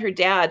Nicole and her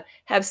dad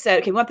have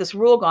said, okay, we want this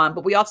rule gone,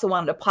 but we also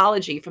want an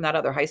apology from that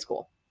other high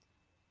school.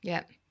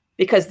 Yeah.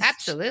 Because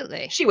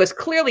absolutely, she was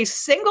clearly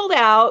singled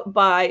out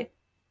by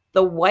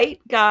the white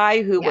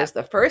guy who was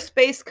the first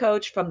base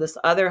coach from this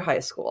other high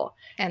school.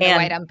 And the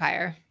white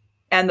umpire.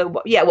 And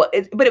but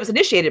it was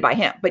initiated by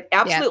him. But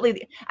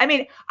absolutely, I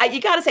mean,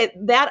 you got to say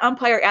that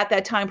umpire at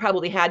that time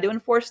probably had to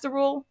enforce the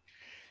rule.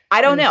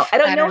 I don't know. I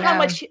don't know how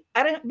much.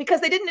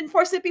 Because they didn't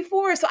enforce it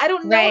before, so I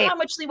don't know how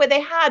much leeway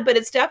they had. But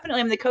it's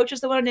definitely, the coach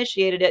is the one who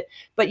initiated it.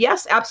 But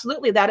yes,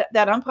 absolutely,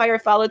 that umpire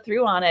followed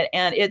through on it,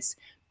 and it's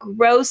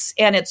gross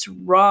and it's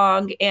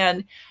wrong.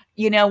 And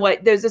you know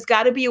what? There's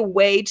got to be a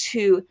way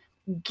to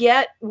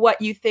get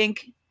what you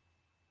think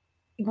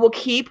will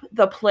keep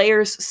the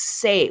players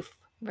safe,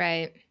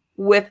 right?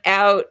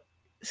 Without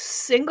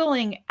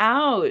singling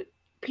out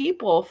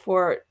people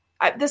for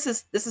this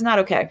is not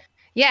okay.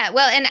 Yeah,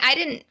 well, and I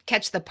didn't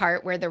catch the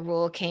part where the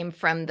rule came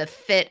from the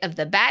fit of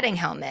the batting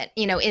helmet.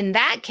 In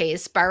that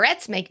case,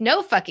 barrettes make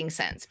no fucking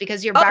sense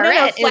because your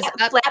barrette is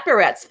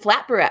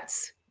flat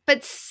barrettes.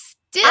 But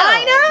still,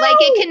 I know. Like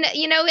it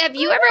can, have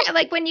you ever,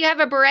 like when you have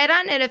a barrette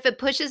on and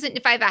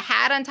if I have a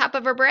hat on top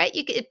of a barrette,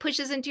 it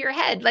pushes into your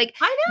head. Like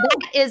I know.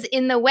 That is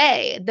in the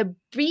way. The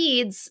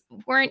beads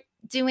weren't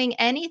doing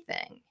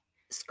anything.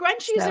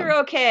 Scrunchies are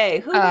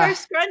okay. Who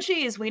wears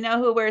scrunchies? We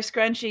know who wears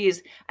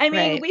scrunchies. I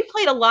mean, we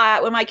played a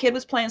lot when my kid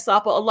was playing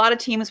softball. A lot of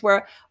teams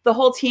where the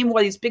whole team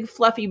wore these big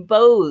fluffy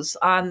bows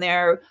on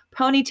their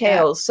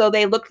ponytails, so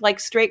they looked like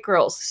straight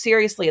girls.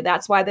 Seriously,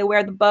 that's why they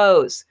wear the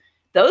bows.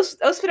 Those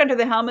fit under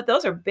the helmet.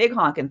 Those are big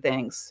honking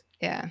things.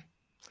 Yeah.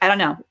 I don't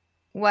know.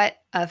 What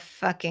a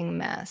fucking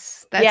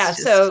mess.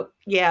 So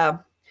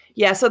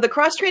the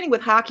cross training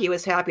with hockey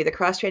was happy. The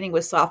cross training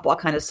with softball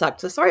kind of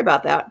sucked. So sorry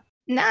about that.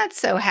 Not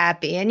so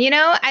happy. And,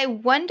 I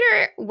wonder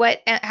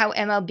how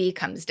MLB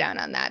comes down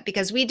on that,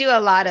 because we do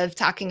a lot of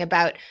talking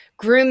about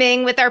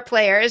grooming with our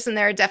players. And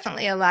there are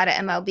definitely a lot of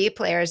MLB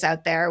players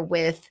out there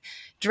with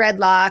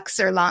dreadlocks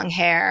or long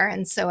hair.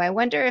 And so I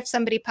wonder if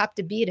somebody popped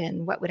a bead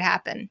in, what would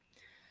happen?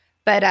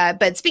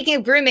 But speaking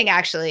of grooming,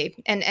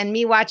 actually, and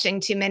me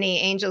watching too many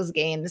Angels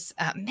games,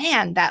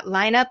 man, that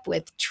lineup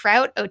with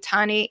Trout,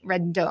 Ohtani,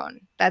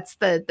 Rendon, that's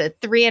the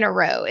three in a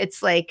row.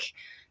 It's like,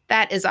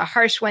 that is a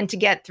harsh one to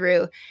get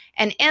through.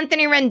 And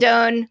Anthony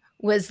Rendon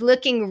was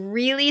looking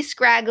really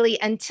scraggly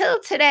until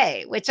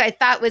today, which I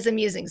thought was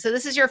amusing. So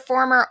this is your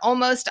former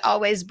almost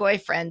always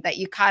boyfriend that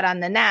you caught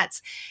on the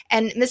Nats.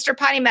 And Mr.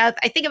 Potty Mouth,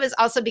 I think it was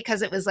also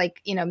because it was like,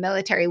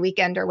 military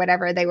weekend or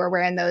whatever. They were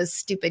wearing those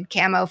stupid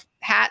camo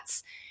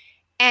hats.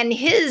 And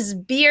his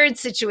beard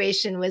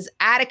situation was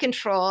out of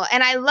control.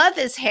 And I love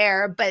his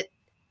hair, but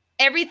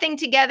everything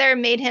together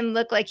made him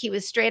look like he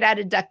was straight out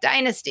of Duck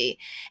Dynasty.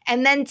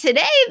 And then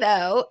today,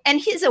 though, and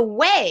he's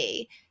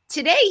away.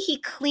 Today he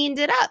cleaned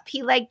it up.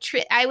 He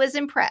I was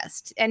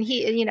impressed, and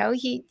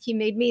he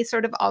made me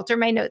sort of alter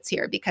my notes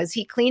here because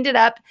he cleaned it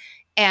up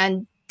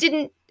and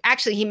didn't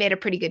actually, he made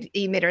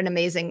an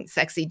amazing,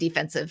 sexy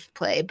defensive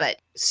play. But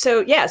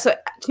so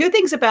two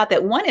things about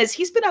that. One is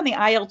he's been on the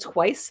IL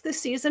twice this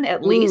season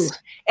at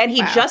least, and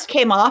he just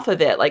came off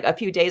of it like a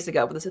few days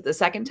ago. This is the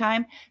second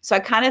time. So I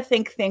kind of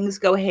think things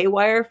go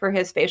haywire for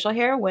his facial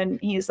hair when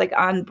he's like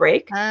on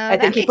break. I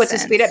think he puts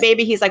his feet up.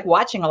 Maybe he's like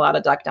watching a lot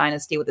of Duck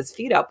Dynasty with his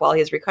feet up while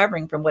he's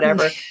recovering from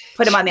whatever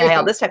put him on the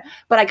IL this time.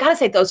 But I gotta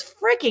say, those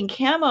freaking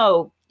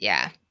camo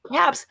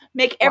caps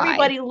make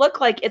everybody look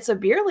like it's a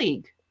beer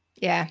league.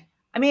 Yeah.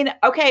 I mean,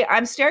 okay,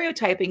 I'm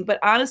stereotyping, but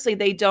honestly,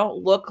 they don't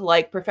look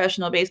like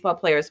professional baseball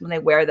players when they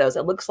wear those.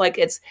 It looks like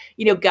it's,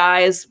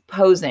 guys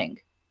posing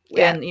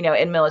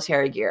in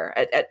military gear.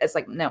 It's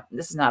like, no,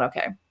 this is not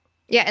okay.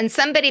 Yeah. And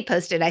somebody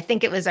posted, I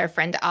think it was our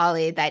friend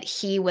Ollie, that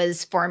he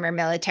was former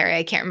military.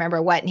 I can't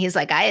remember what. And he's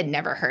like, I had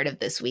never heard of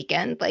this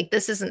weekend. Like,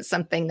 this isn't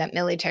something that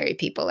military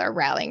people are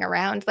rallying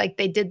around. Like,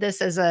 they did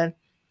this as a,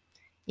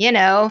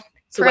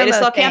 it's a way to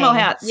sell camo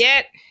hats.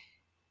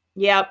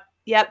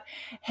 Yep.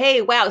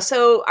 Hey, wow.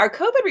 So our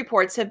COVID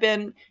reports have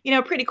been,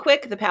 pretty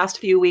quick the past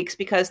few weeks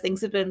because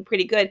things have been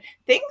pretty good.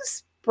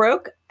 Things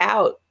broke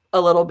out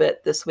a little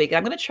bit this week.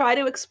 I'm going to try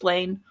to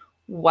explain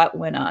what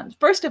went on.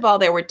 First of all,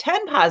 there were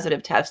 10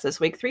 positive tests this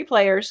week, 3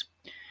 players,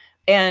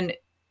 and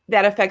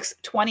that affects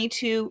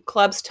 22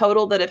 clubs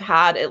total that have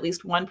had at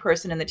least one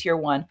person in the tier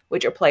 1,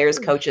 which are players,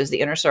 coaches, the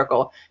inner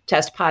circle,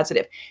 test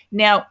positive.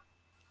 Now,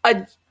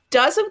 a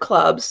dozen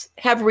clubs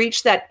have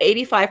reached that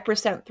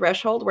 85%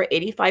 threshold where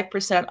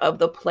 85% of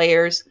the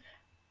players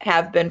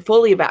have been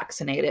fully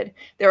vaccinated.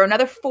 There are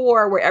another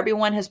 4 where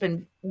everyone has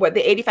been,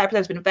 the 85%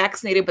 has been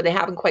vaccinated, but they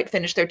haven't quite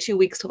finished their 2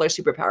 weeks till their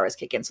superpowers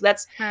kick in. So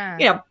that's,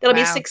 that'll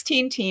be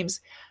 16 teams.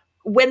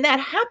 When that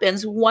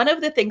happens, one of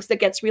the things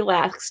that gets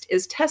relaxed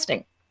is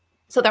testing.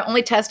 So they're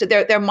only tested,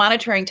 their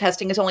monitoring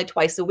testing is only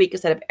twice a week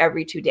instead of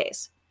every 2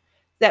 days.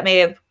 That may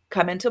have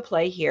come into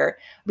play here.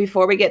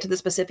 Before we get to the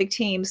specific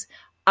teams,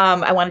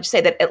 I wanted to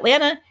say that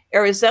Atlanta,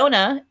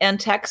 Arizona, and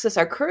Texas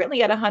are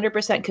currently at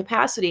 100%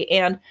 capacity,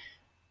 and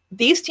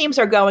these teams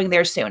are going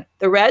there soon.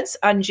 The Reds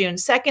on June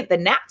 2nd, the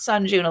Nats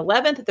on June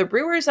 11th, the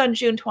Brewers on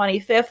June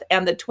 25th,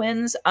 and the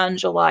Twins on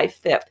July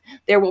 5th.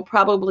 There will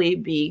probably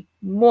be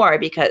more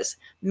because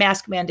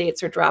mask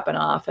mandates are dropping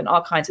off and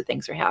all kinds of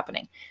things are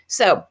happening.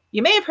 So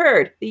you may have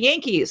heard the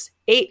Yankees,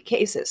 8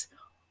 cases.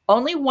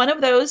 Only one of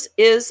those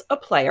is a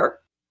player,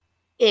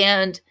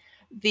 and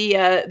the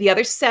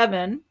other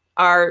 7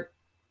 are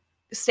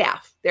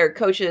staff. They're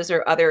coaches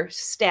or other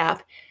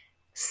staff.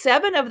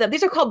 7 of them,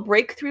 these are called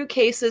breakthrough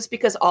cases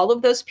because all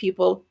of those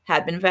people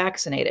had been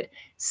vaccinated.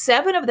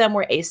 7 of them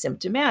were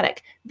asymptomatic.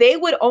 They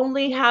would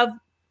only have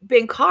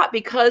been caught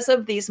because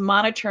of these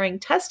monitoring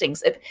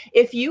testings.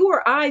 If you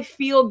or I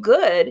feel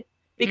good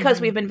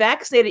because we've been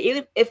vaccinated,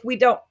 even if we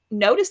don't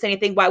notice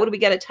anything, why would we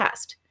get a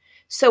test?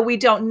 So we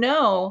don't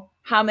know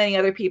how many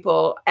other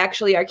people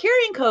actually are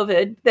carrying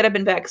COVID that have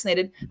been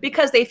vaccinated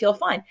because they feel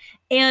fine.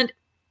 And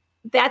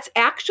that's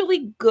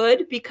actually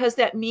good because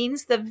that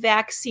means the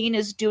vaccine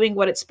is doing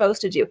what it's supposed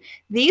to do.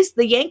 The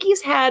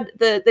Yankees had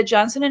the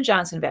Johnson &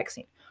 Johnson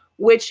vaccine,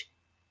 which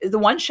the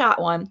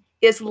one-shot one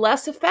is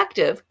less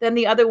effective than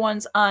the other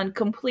ones on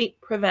complete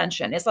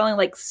prevention. It's only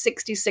like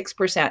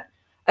 66%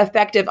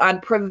 effective on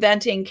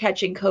preventing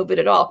catching COVID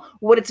at all.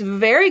 What it's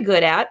very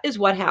good at is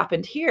what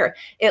happened here.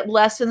 It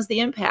lessens the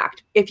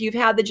impact. If you've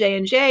had the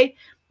J&J,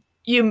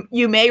 you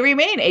may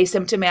remain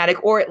asymptomatic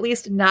or at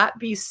least not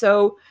be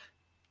so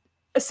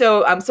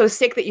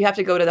sick that you have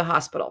to go to the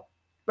hospital,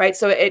 right?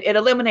 So it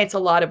eliminates a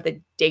lot of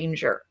the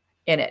danger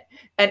in it.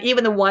 And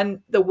even the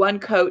one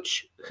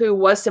coach who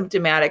was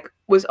symptomatic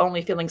was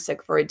only feeling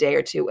sick for a day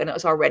or 2 and it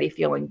was already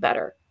feeling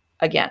better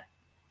again.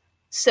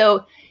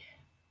 So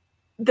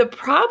the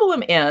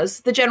problem is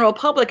the general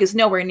public is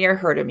nowhere near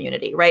herd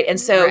immunity, right? And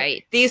so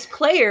these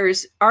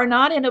players are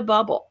not in a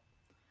bubble.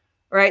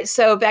 Right.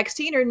 So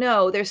vaccine or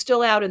no, they're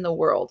still out in the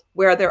world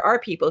where there are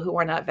people who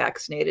are not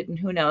vaccinated and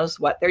who knows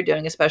what they're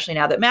doing, especially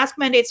now that mask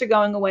mandates are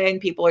going away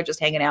and people are just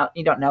hanging out.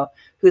 You don't know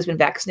who's been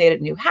vaccinated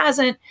and who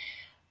hasn't.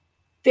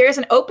 There's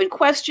an open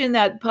question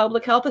that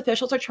public health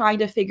officials are trying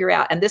to figure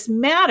out. And this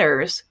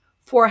matters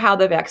for how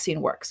the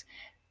vaccine works.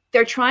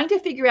 They're trying to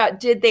figure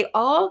out, did they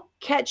all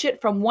catch it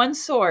from one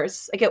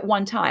source, like at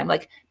one time?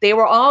 Like they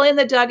were all in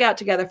the dugout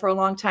together for a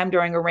long time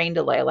during a rain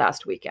delay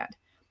last weekend.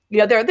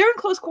 They're in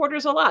close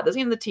quarters a lot.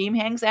 The team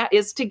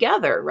is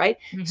together, right?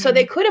 So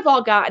they could have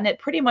all gotten it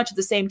pretty much at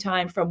the same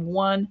time from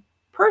one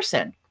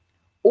person,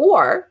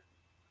 or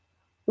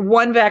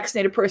one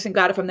vaccinated person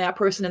got it from that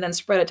person and then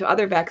spread it to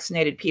other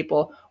vaccinated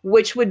people,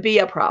 which would be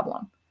a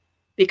problem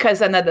because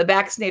then the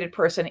vaccinated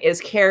person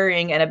is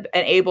carrying and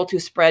able to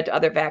spread to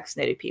other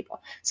vaccinated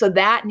people. So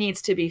that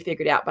needs to be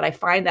figured out. But I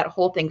find that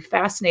whole thing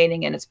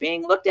fascinating and it's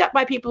being looked at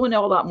by people who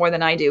know a lot more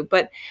than I do.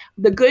 But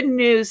the good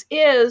news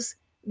is,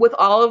 with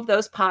all of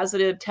those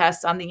positive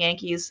tests on the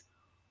Yankees,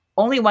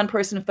 only one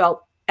person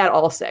felt at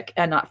all sick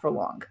and not for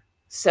long.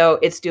 So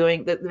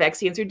the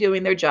vaccines are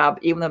doing their job,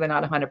 even though they're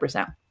not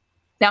 100%.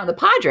 Now, in the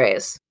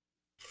Padres,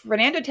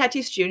 Fernando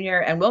Tatis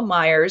Jr. and Will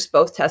Myers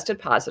both tested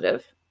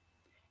positive.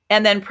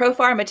 And then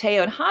Profar,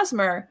 Mateo, and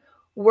Hosmer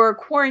were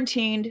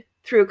quarantined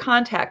through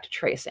contact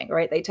tracing,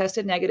 right? They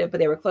tested negative, but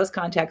they were close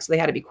contacts, so they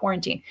had to be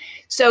quarantined.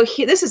 So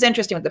this is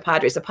interesting with the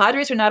Padres. The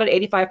Padres are not at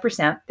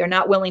 85%. They're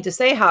not willing to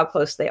say how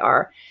close they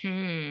are.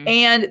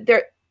 And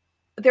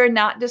they're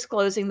not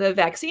disclosing the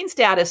vaccine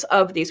status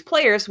of these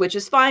players, which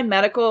is fine.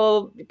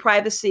 Medical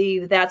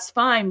privacy, that's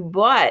fine.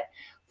 But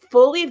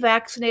fully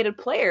vaccinated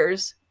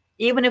players,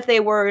 even if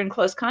they were in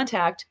close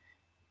contact,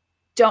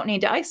 don't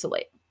need to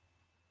isolate.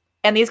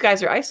 And these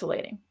guys are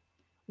isolating,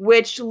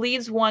 which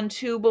leads one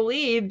to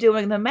believe,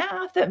 doing the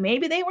math, that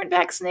maybe they weren't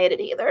vaccinated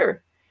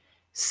either.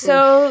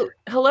 So,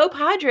 hello,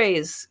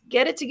 Padres,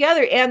 get it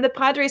together. And the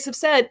Padres have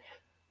said,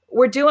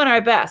 we're doing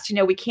our best.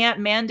 We can't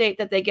mandate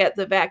that they get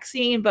the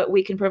vaccine, but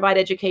we can provide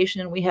education,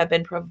 and we have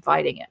been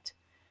providing it.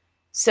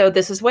 So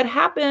this is what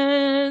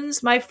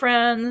happens, my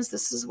friends.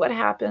 This is what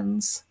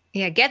happens.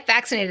 Yeah, get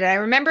vaccinated. I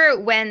remember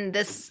when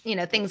this,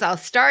 things all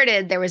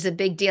started, there was a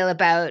big deal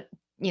about,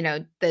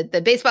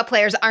 the baseball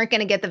players aren't going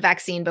to get the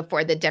vaccine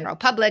before the general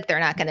public. They're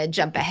not going to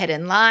jump ahead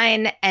in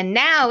line. And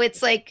now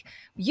it's like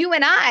you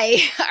and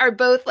I are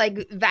both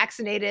like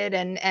vaccinated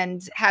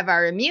and have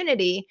our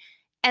immunity,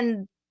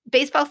 and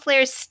baseball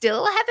players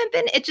still haven't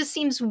been. It just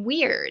seems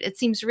weird. It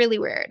seems really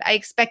weird. I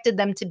expected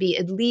them to be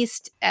at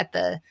least at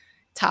the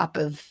top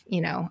of,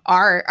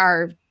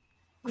 our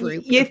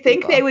group. You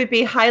think they would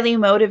be highly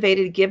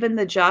motivated, given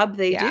the job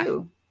they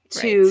do,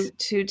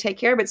 to take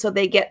care of it, so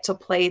they get to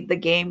play the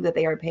game that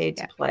they are paid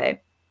to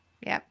play.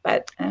 Yeah.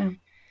 But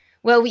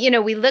well,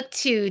 we look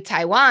to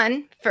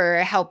Taiwan for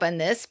help on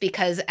this,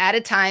 because at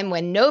a time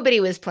when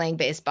nobody was playing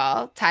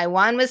baseball,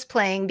 Taiwan was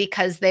playing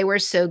because they were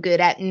so good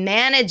at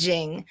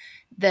managing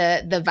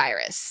the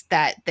virus,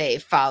 that they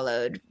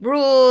followed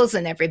rules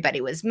and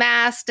everybody was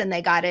masked, and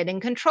they got it in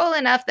control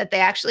enough that they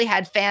actually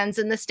had fans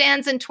in the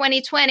stands in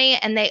 2020,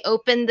 and they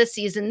opened the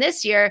season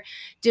this year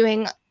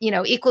doing,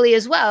 equally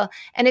as well.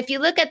 And if you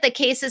look at the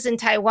cases in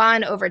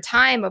Taiwan over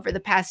time, over the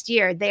past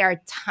year, they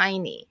are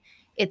tiny.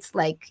 It's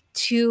like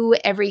 2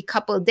 every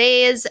couple of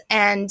days,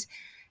 and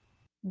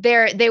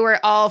they were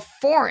all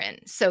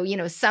foreign. So,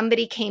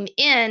 somebody came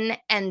in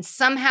and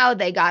somehow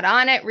they got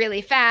on it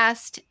really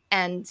fast,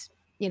 and,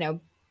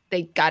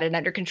 they got it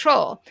under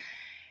control.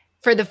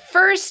 For the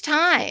first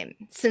time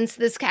since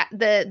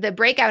the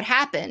breakout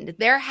happened,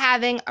 they're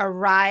having a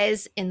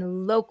rise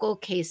in local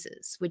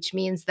cases, which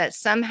means that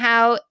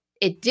somehow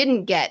it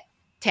didn't get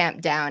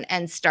tamped down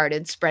and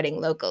started spreading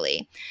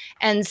locally.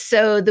 And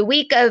so the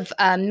week of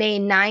May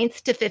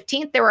 9th to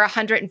 15th, there were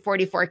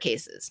 144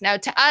 cases. Now,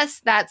 to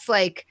us, that's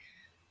like,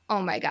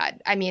 oh my God.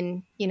 I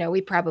mean,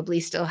 we probably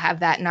still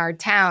have that in our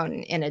town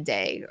in a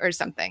day or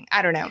something.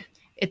 I don't know.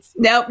 It's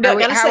no.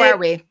 How are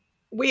we?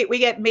 We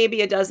get maybe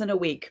a dozen a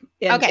week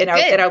in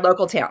our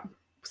local town.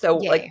 So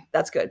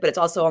that's good. But it's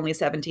also only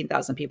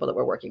 17,000 people that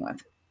we're working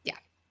with. Yeah.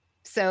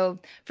 So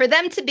for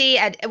them to be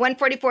at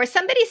 144,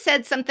 somebody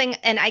said something,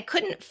 and I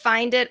couldn't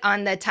find it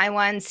on the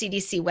Taiwan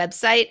CDC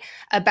website,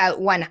 about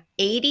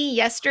 180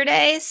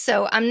 yesterday.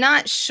 So I'm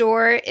not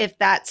sure if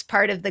that's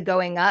part of the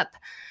going up,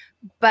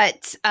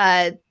 but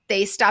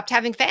they stopped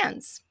having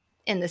fans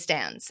in the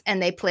stands, and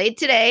they played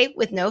today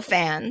with no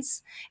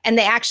fans, and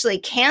they actually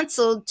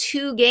canceled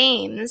 2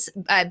 games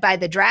by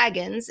the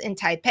Dragons in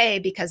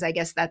Taipei, because I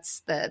guess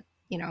that's the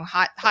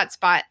hot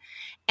spot.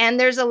 And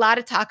there's a lot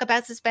of talk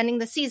about suspending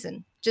the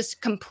season,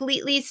 just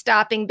completely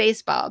stopping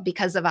baseball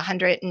because of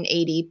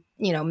 180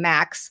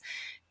 max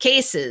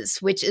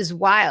cases, which is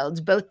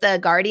wild. Both the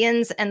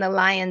Guardians and the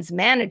Lions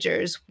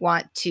managers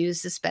want to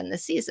suspend the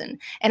season.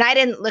 And I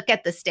didn't look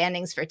at the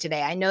standings for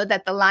today. I know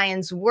that the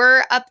Lions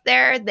were up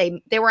there.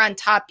 They were on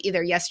top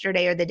either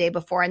yesterday or the day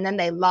before, and then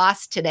they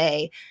lost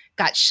today,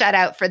 got shut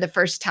out for the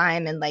first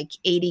time in like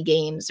 80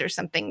 games or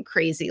something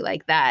crazy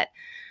like that.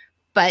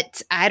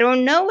 But I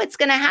don't know what's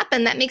going to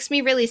happen. That makes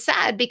me really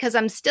sad, because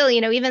I'm still,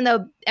 even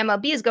though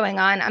MLB is going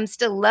on, I'm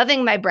still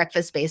loving my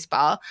breakfast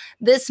baseball.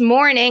 This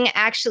morning,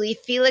 actually,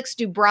 Felix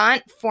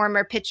Doubront,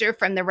 former pitcher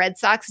from the Red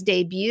Sox,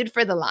 debuted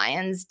for the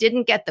Lions,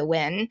 didn't get the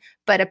win,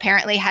 but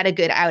apparently had a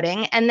good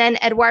outing. And then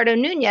Eduardo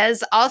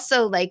Nunez,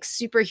 also like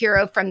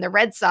superhero from the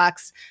Red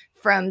Sox,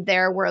 from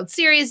their World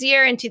Series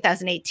year in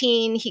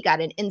 2018. He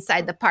got an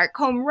inside the park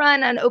home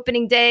run on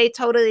opening day,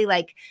 totally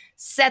like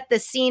set the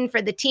scene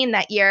for the team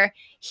that year.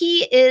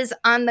 He is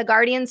on the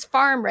Guardians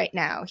farm right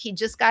now. He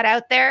just got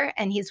out there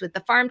and he's with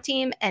the farm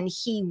team, and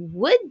he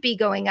would be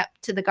going up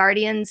to the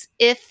Guardians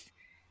if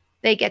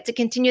they get to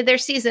continue their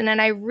season.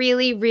 And I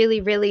really,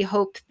 really, really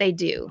hope they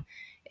do.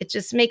 It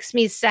just makes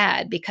me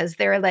sad, because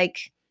they're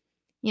like,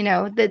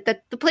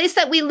 the place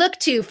that we look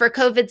to for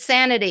COVID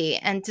sanity,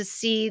 and to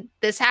see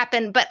this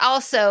happen, but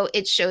also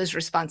it shows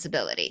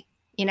responsibility.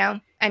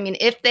 I mean,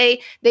 if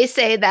they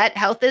say that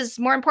health is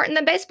more important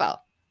than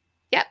baseball.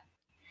 Yep.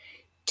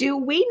 Do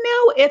we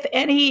know if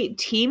any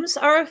teams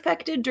are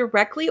affected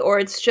directly, or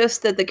it's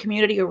just that the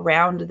community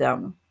around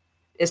them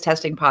is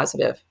testing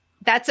positive?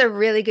 That's a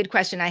really good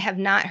question. I have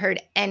not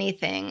heard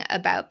anything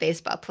about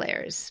baseball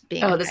players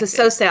being affected. This is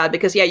so sad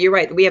because, you're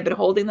right. We have been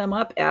holding them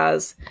up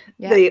as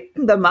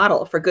the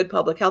model for good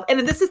public health. And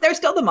they're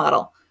still the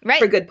model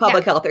for good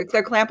public health.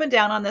 They're clamping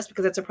down on this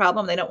because it's a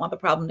problem. They don't want the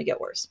problem to get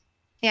worse.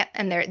 Yeah,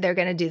 and they're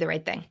going to do the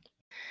right thing.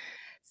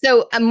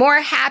 So a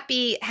more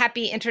happy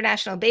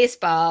international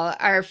baseball.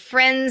 Our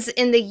friends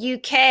in the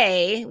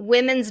UK,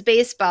 women's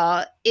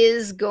baseball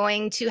is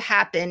going to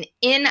happen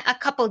in a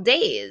couple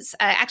days.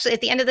 Actually,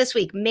 at the end of this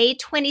week, May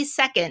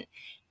 22nd,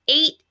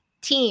 8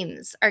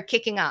 teams are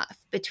kicking off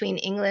between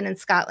England and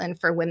Scotland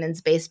for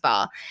women's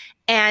baseball.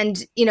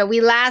 And,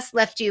 we last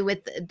left you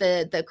with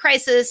the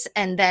crisis,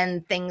 and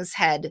then things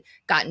had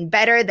gotten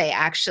better. They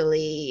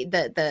actually,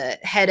 the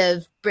head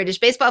of British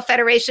Baseball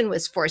Federation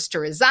was forced to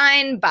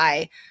resign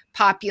by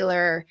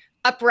popular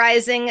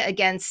uprising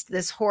against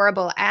this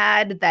horrible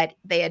ad that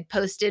they had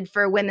posted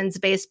for women's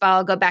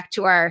baseball. Go back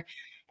to our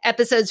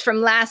episodes from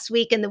last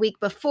week and the week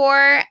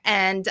before,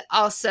 and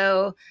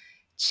also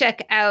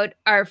check out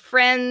our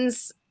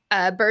friends,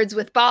 Birds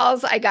with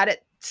Balls. I got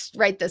it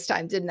right this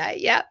time, didn't I?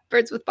 Yeah,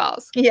 Birds with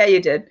Balls. Yeah, you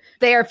did.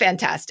 They are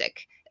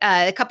fantastic.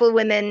 A couple of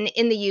women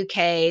in the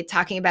UK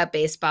talking about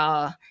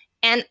baseball,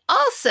 and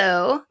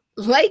also,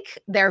 like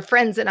their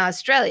friends in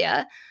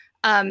Australia,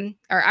 or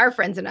our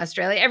friends in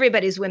Australia,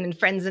 everybody's women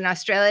friends in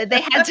Australia,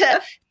 they had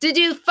to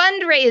do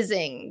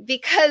fundraising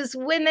because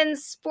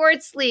women's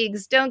sports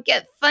leagues don't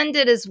get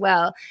funded as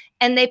well.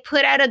 And they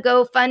put out a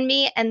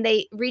GoFundMe and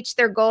they reached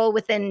their goal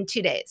within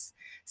 2 days.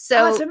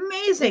 So that's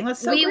amazing.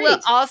 That's so we great. Will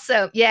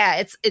also,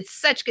 it's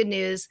such good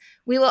news.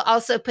 We will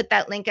also put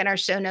that link in our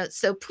show notes.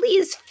 So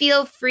please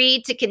feel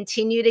free to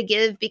continue to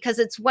give, because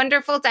it's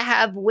wonderful to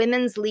have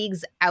women's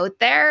leagues out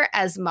there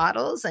as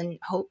models, and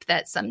hope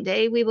that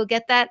someday we will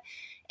get that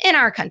in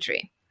our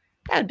country.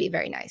 That would be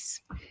very nice.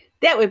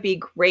 That would be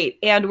great.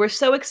 And we're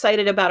so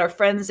excited about our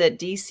friends at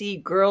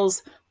DC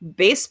Girls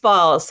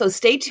Baseball. So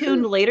stay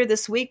tuned later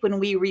this week when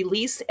we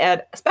release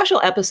a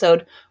special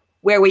episode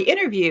where we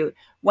interview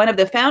one of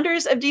the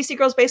founders of DC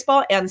Girls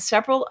Baseball and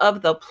several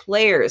of the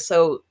players.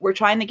 So we're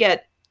trying to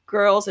get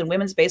girls and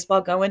women's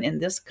baseball going in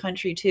this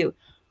country too.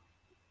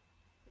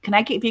 Can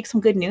I give you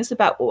some good news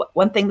about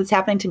one thing that's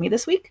happening to me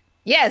this week?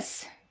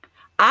 Yes.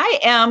 I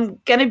am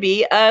going to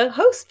be a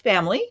host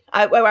family.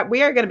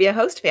 We are going to be a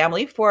host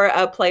family for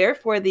a player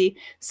for the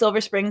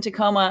Silver Spring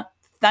Tacoma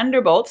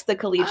Thunderbolts, the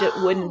Collegiate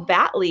Wooden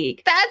Bat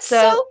League. That's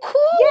so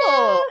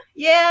cool.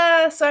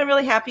 Yeah. So I'm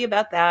really happy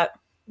about that.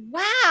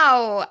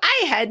 Wow.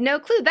 I had no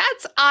clue.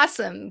 That's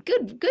awesome.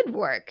 Good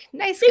work.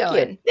 Nice Thank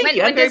going. You. Thank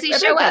you. When does he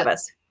show up?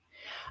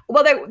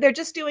 Well, they're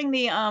just doing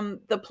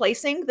the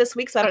placing this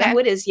week, so I don't know who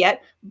it is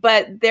yet.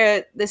 But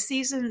the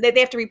season they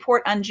have to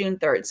report on June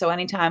 3rd, so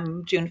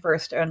anytime June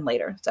 1st and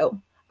later. So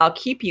I'll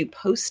keep you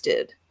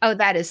posted. Oh,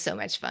 that is so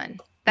much fun.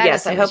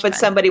 Yes, I hope it's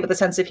somebody with a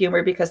sense of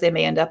humor, because they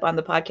may end up on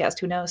the podcast.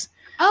 Who knows?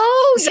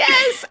 Oh,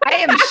 yes. I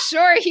am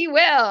sure he will.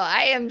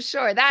 I am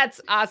sure. That's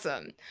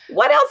awesome.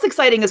 What else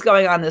exciting is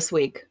going on this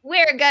week?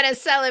 We're going to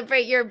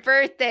celebrate your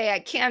birthday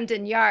at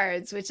Camden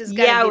Yards, which is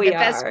going to be the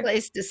best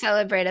place to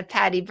celebrate a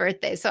Patty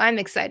birthday. So I'm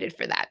excited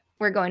for that.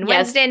 We're going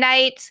Wednesday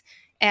night.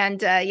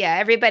 And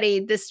everybody,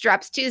 this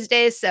drops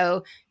Tuesday.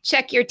 So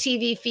check your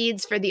TV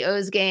feeds for the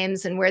O's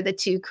games and we're the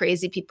two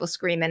crazy people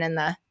screaming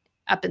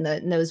up in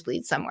the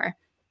nosebleed somewhere.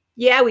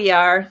 Yeah, we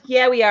are.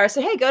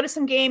 So, hey, go to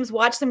some games,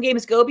 watch some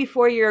games, go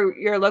before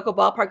your local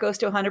ballpark goes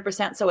to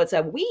 100%. So it's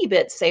a wee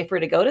bit safer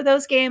to go to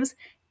those games.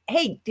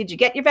 Hey, did you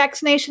get your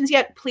vaccinations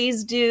yet?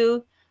 Please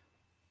do.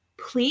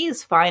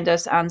 Please find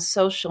us on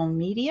social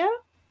media.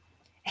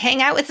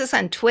 Hang out with us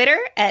on Twitter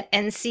at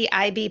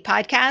NCIB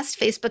Podcast,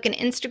 Facebook and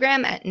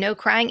Instagram at No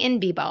Crying in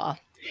B-Ball.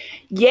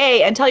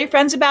 Yay. And tell your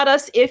friends about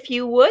us if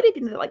you would, if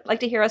you'd like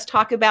to hear us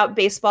talk about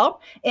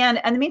baseball. And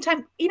in the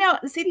meantime, the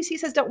CDC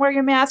says don't wear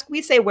your mask.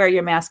 We say wear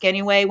your mask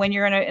anyway when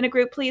you're in a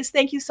group. Please.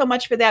 Thank you so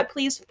much for that.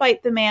 Please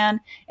fight the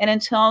man. And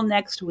until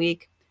next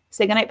week,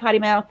 say goodnight, Potty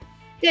Mouth.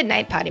 Good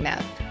night, Potty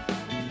Mouth.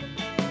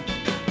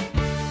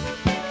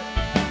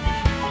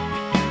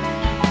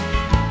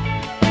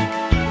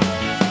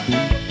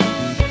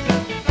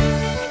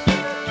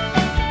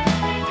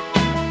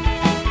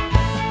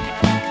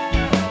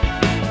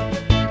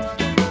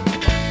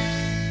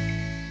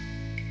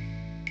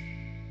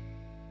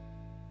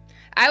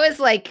 I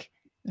was like,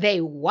 they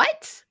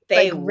what?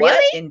 They like, what?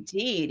 Really?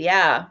 Indeed,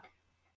 yeah.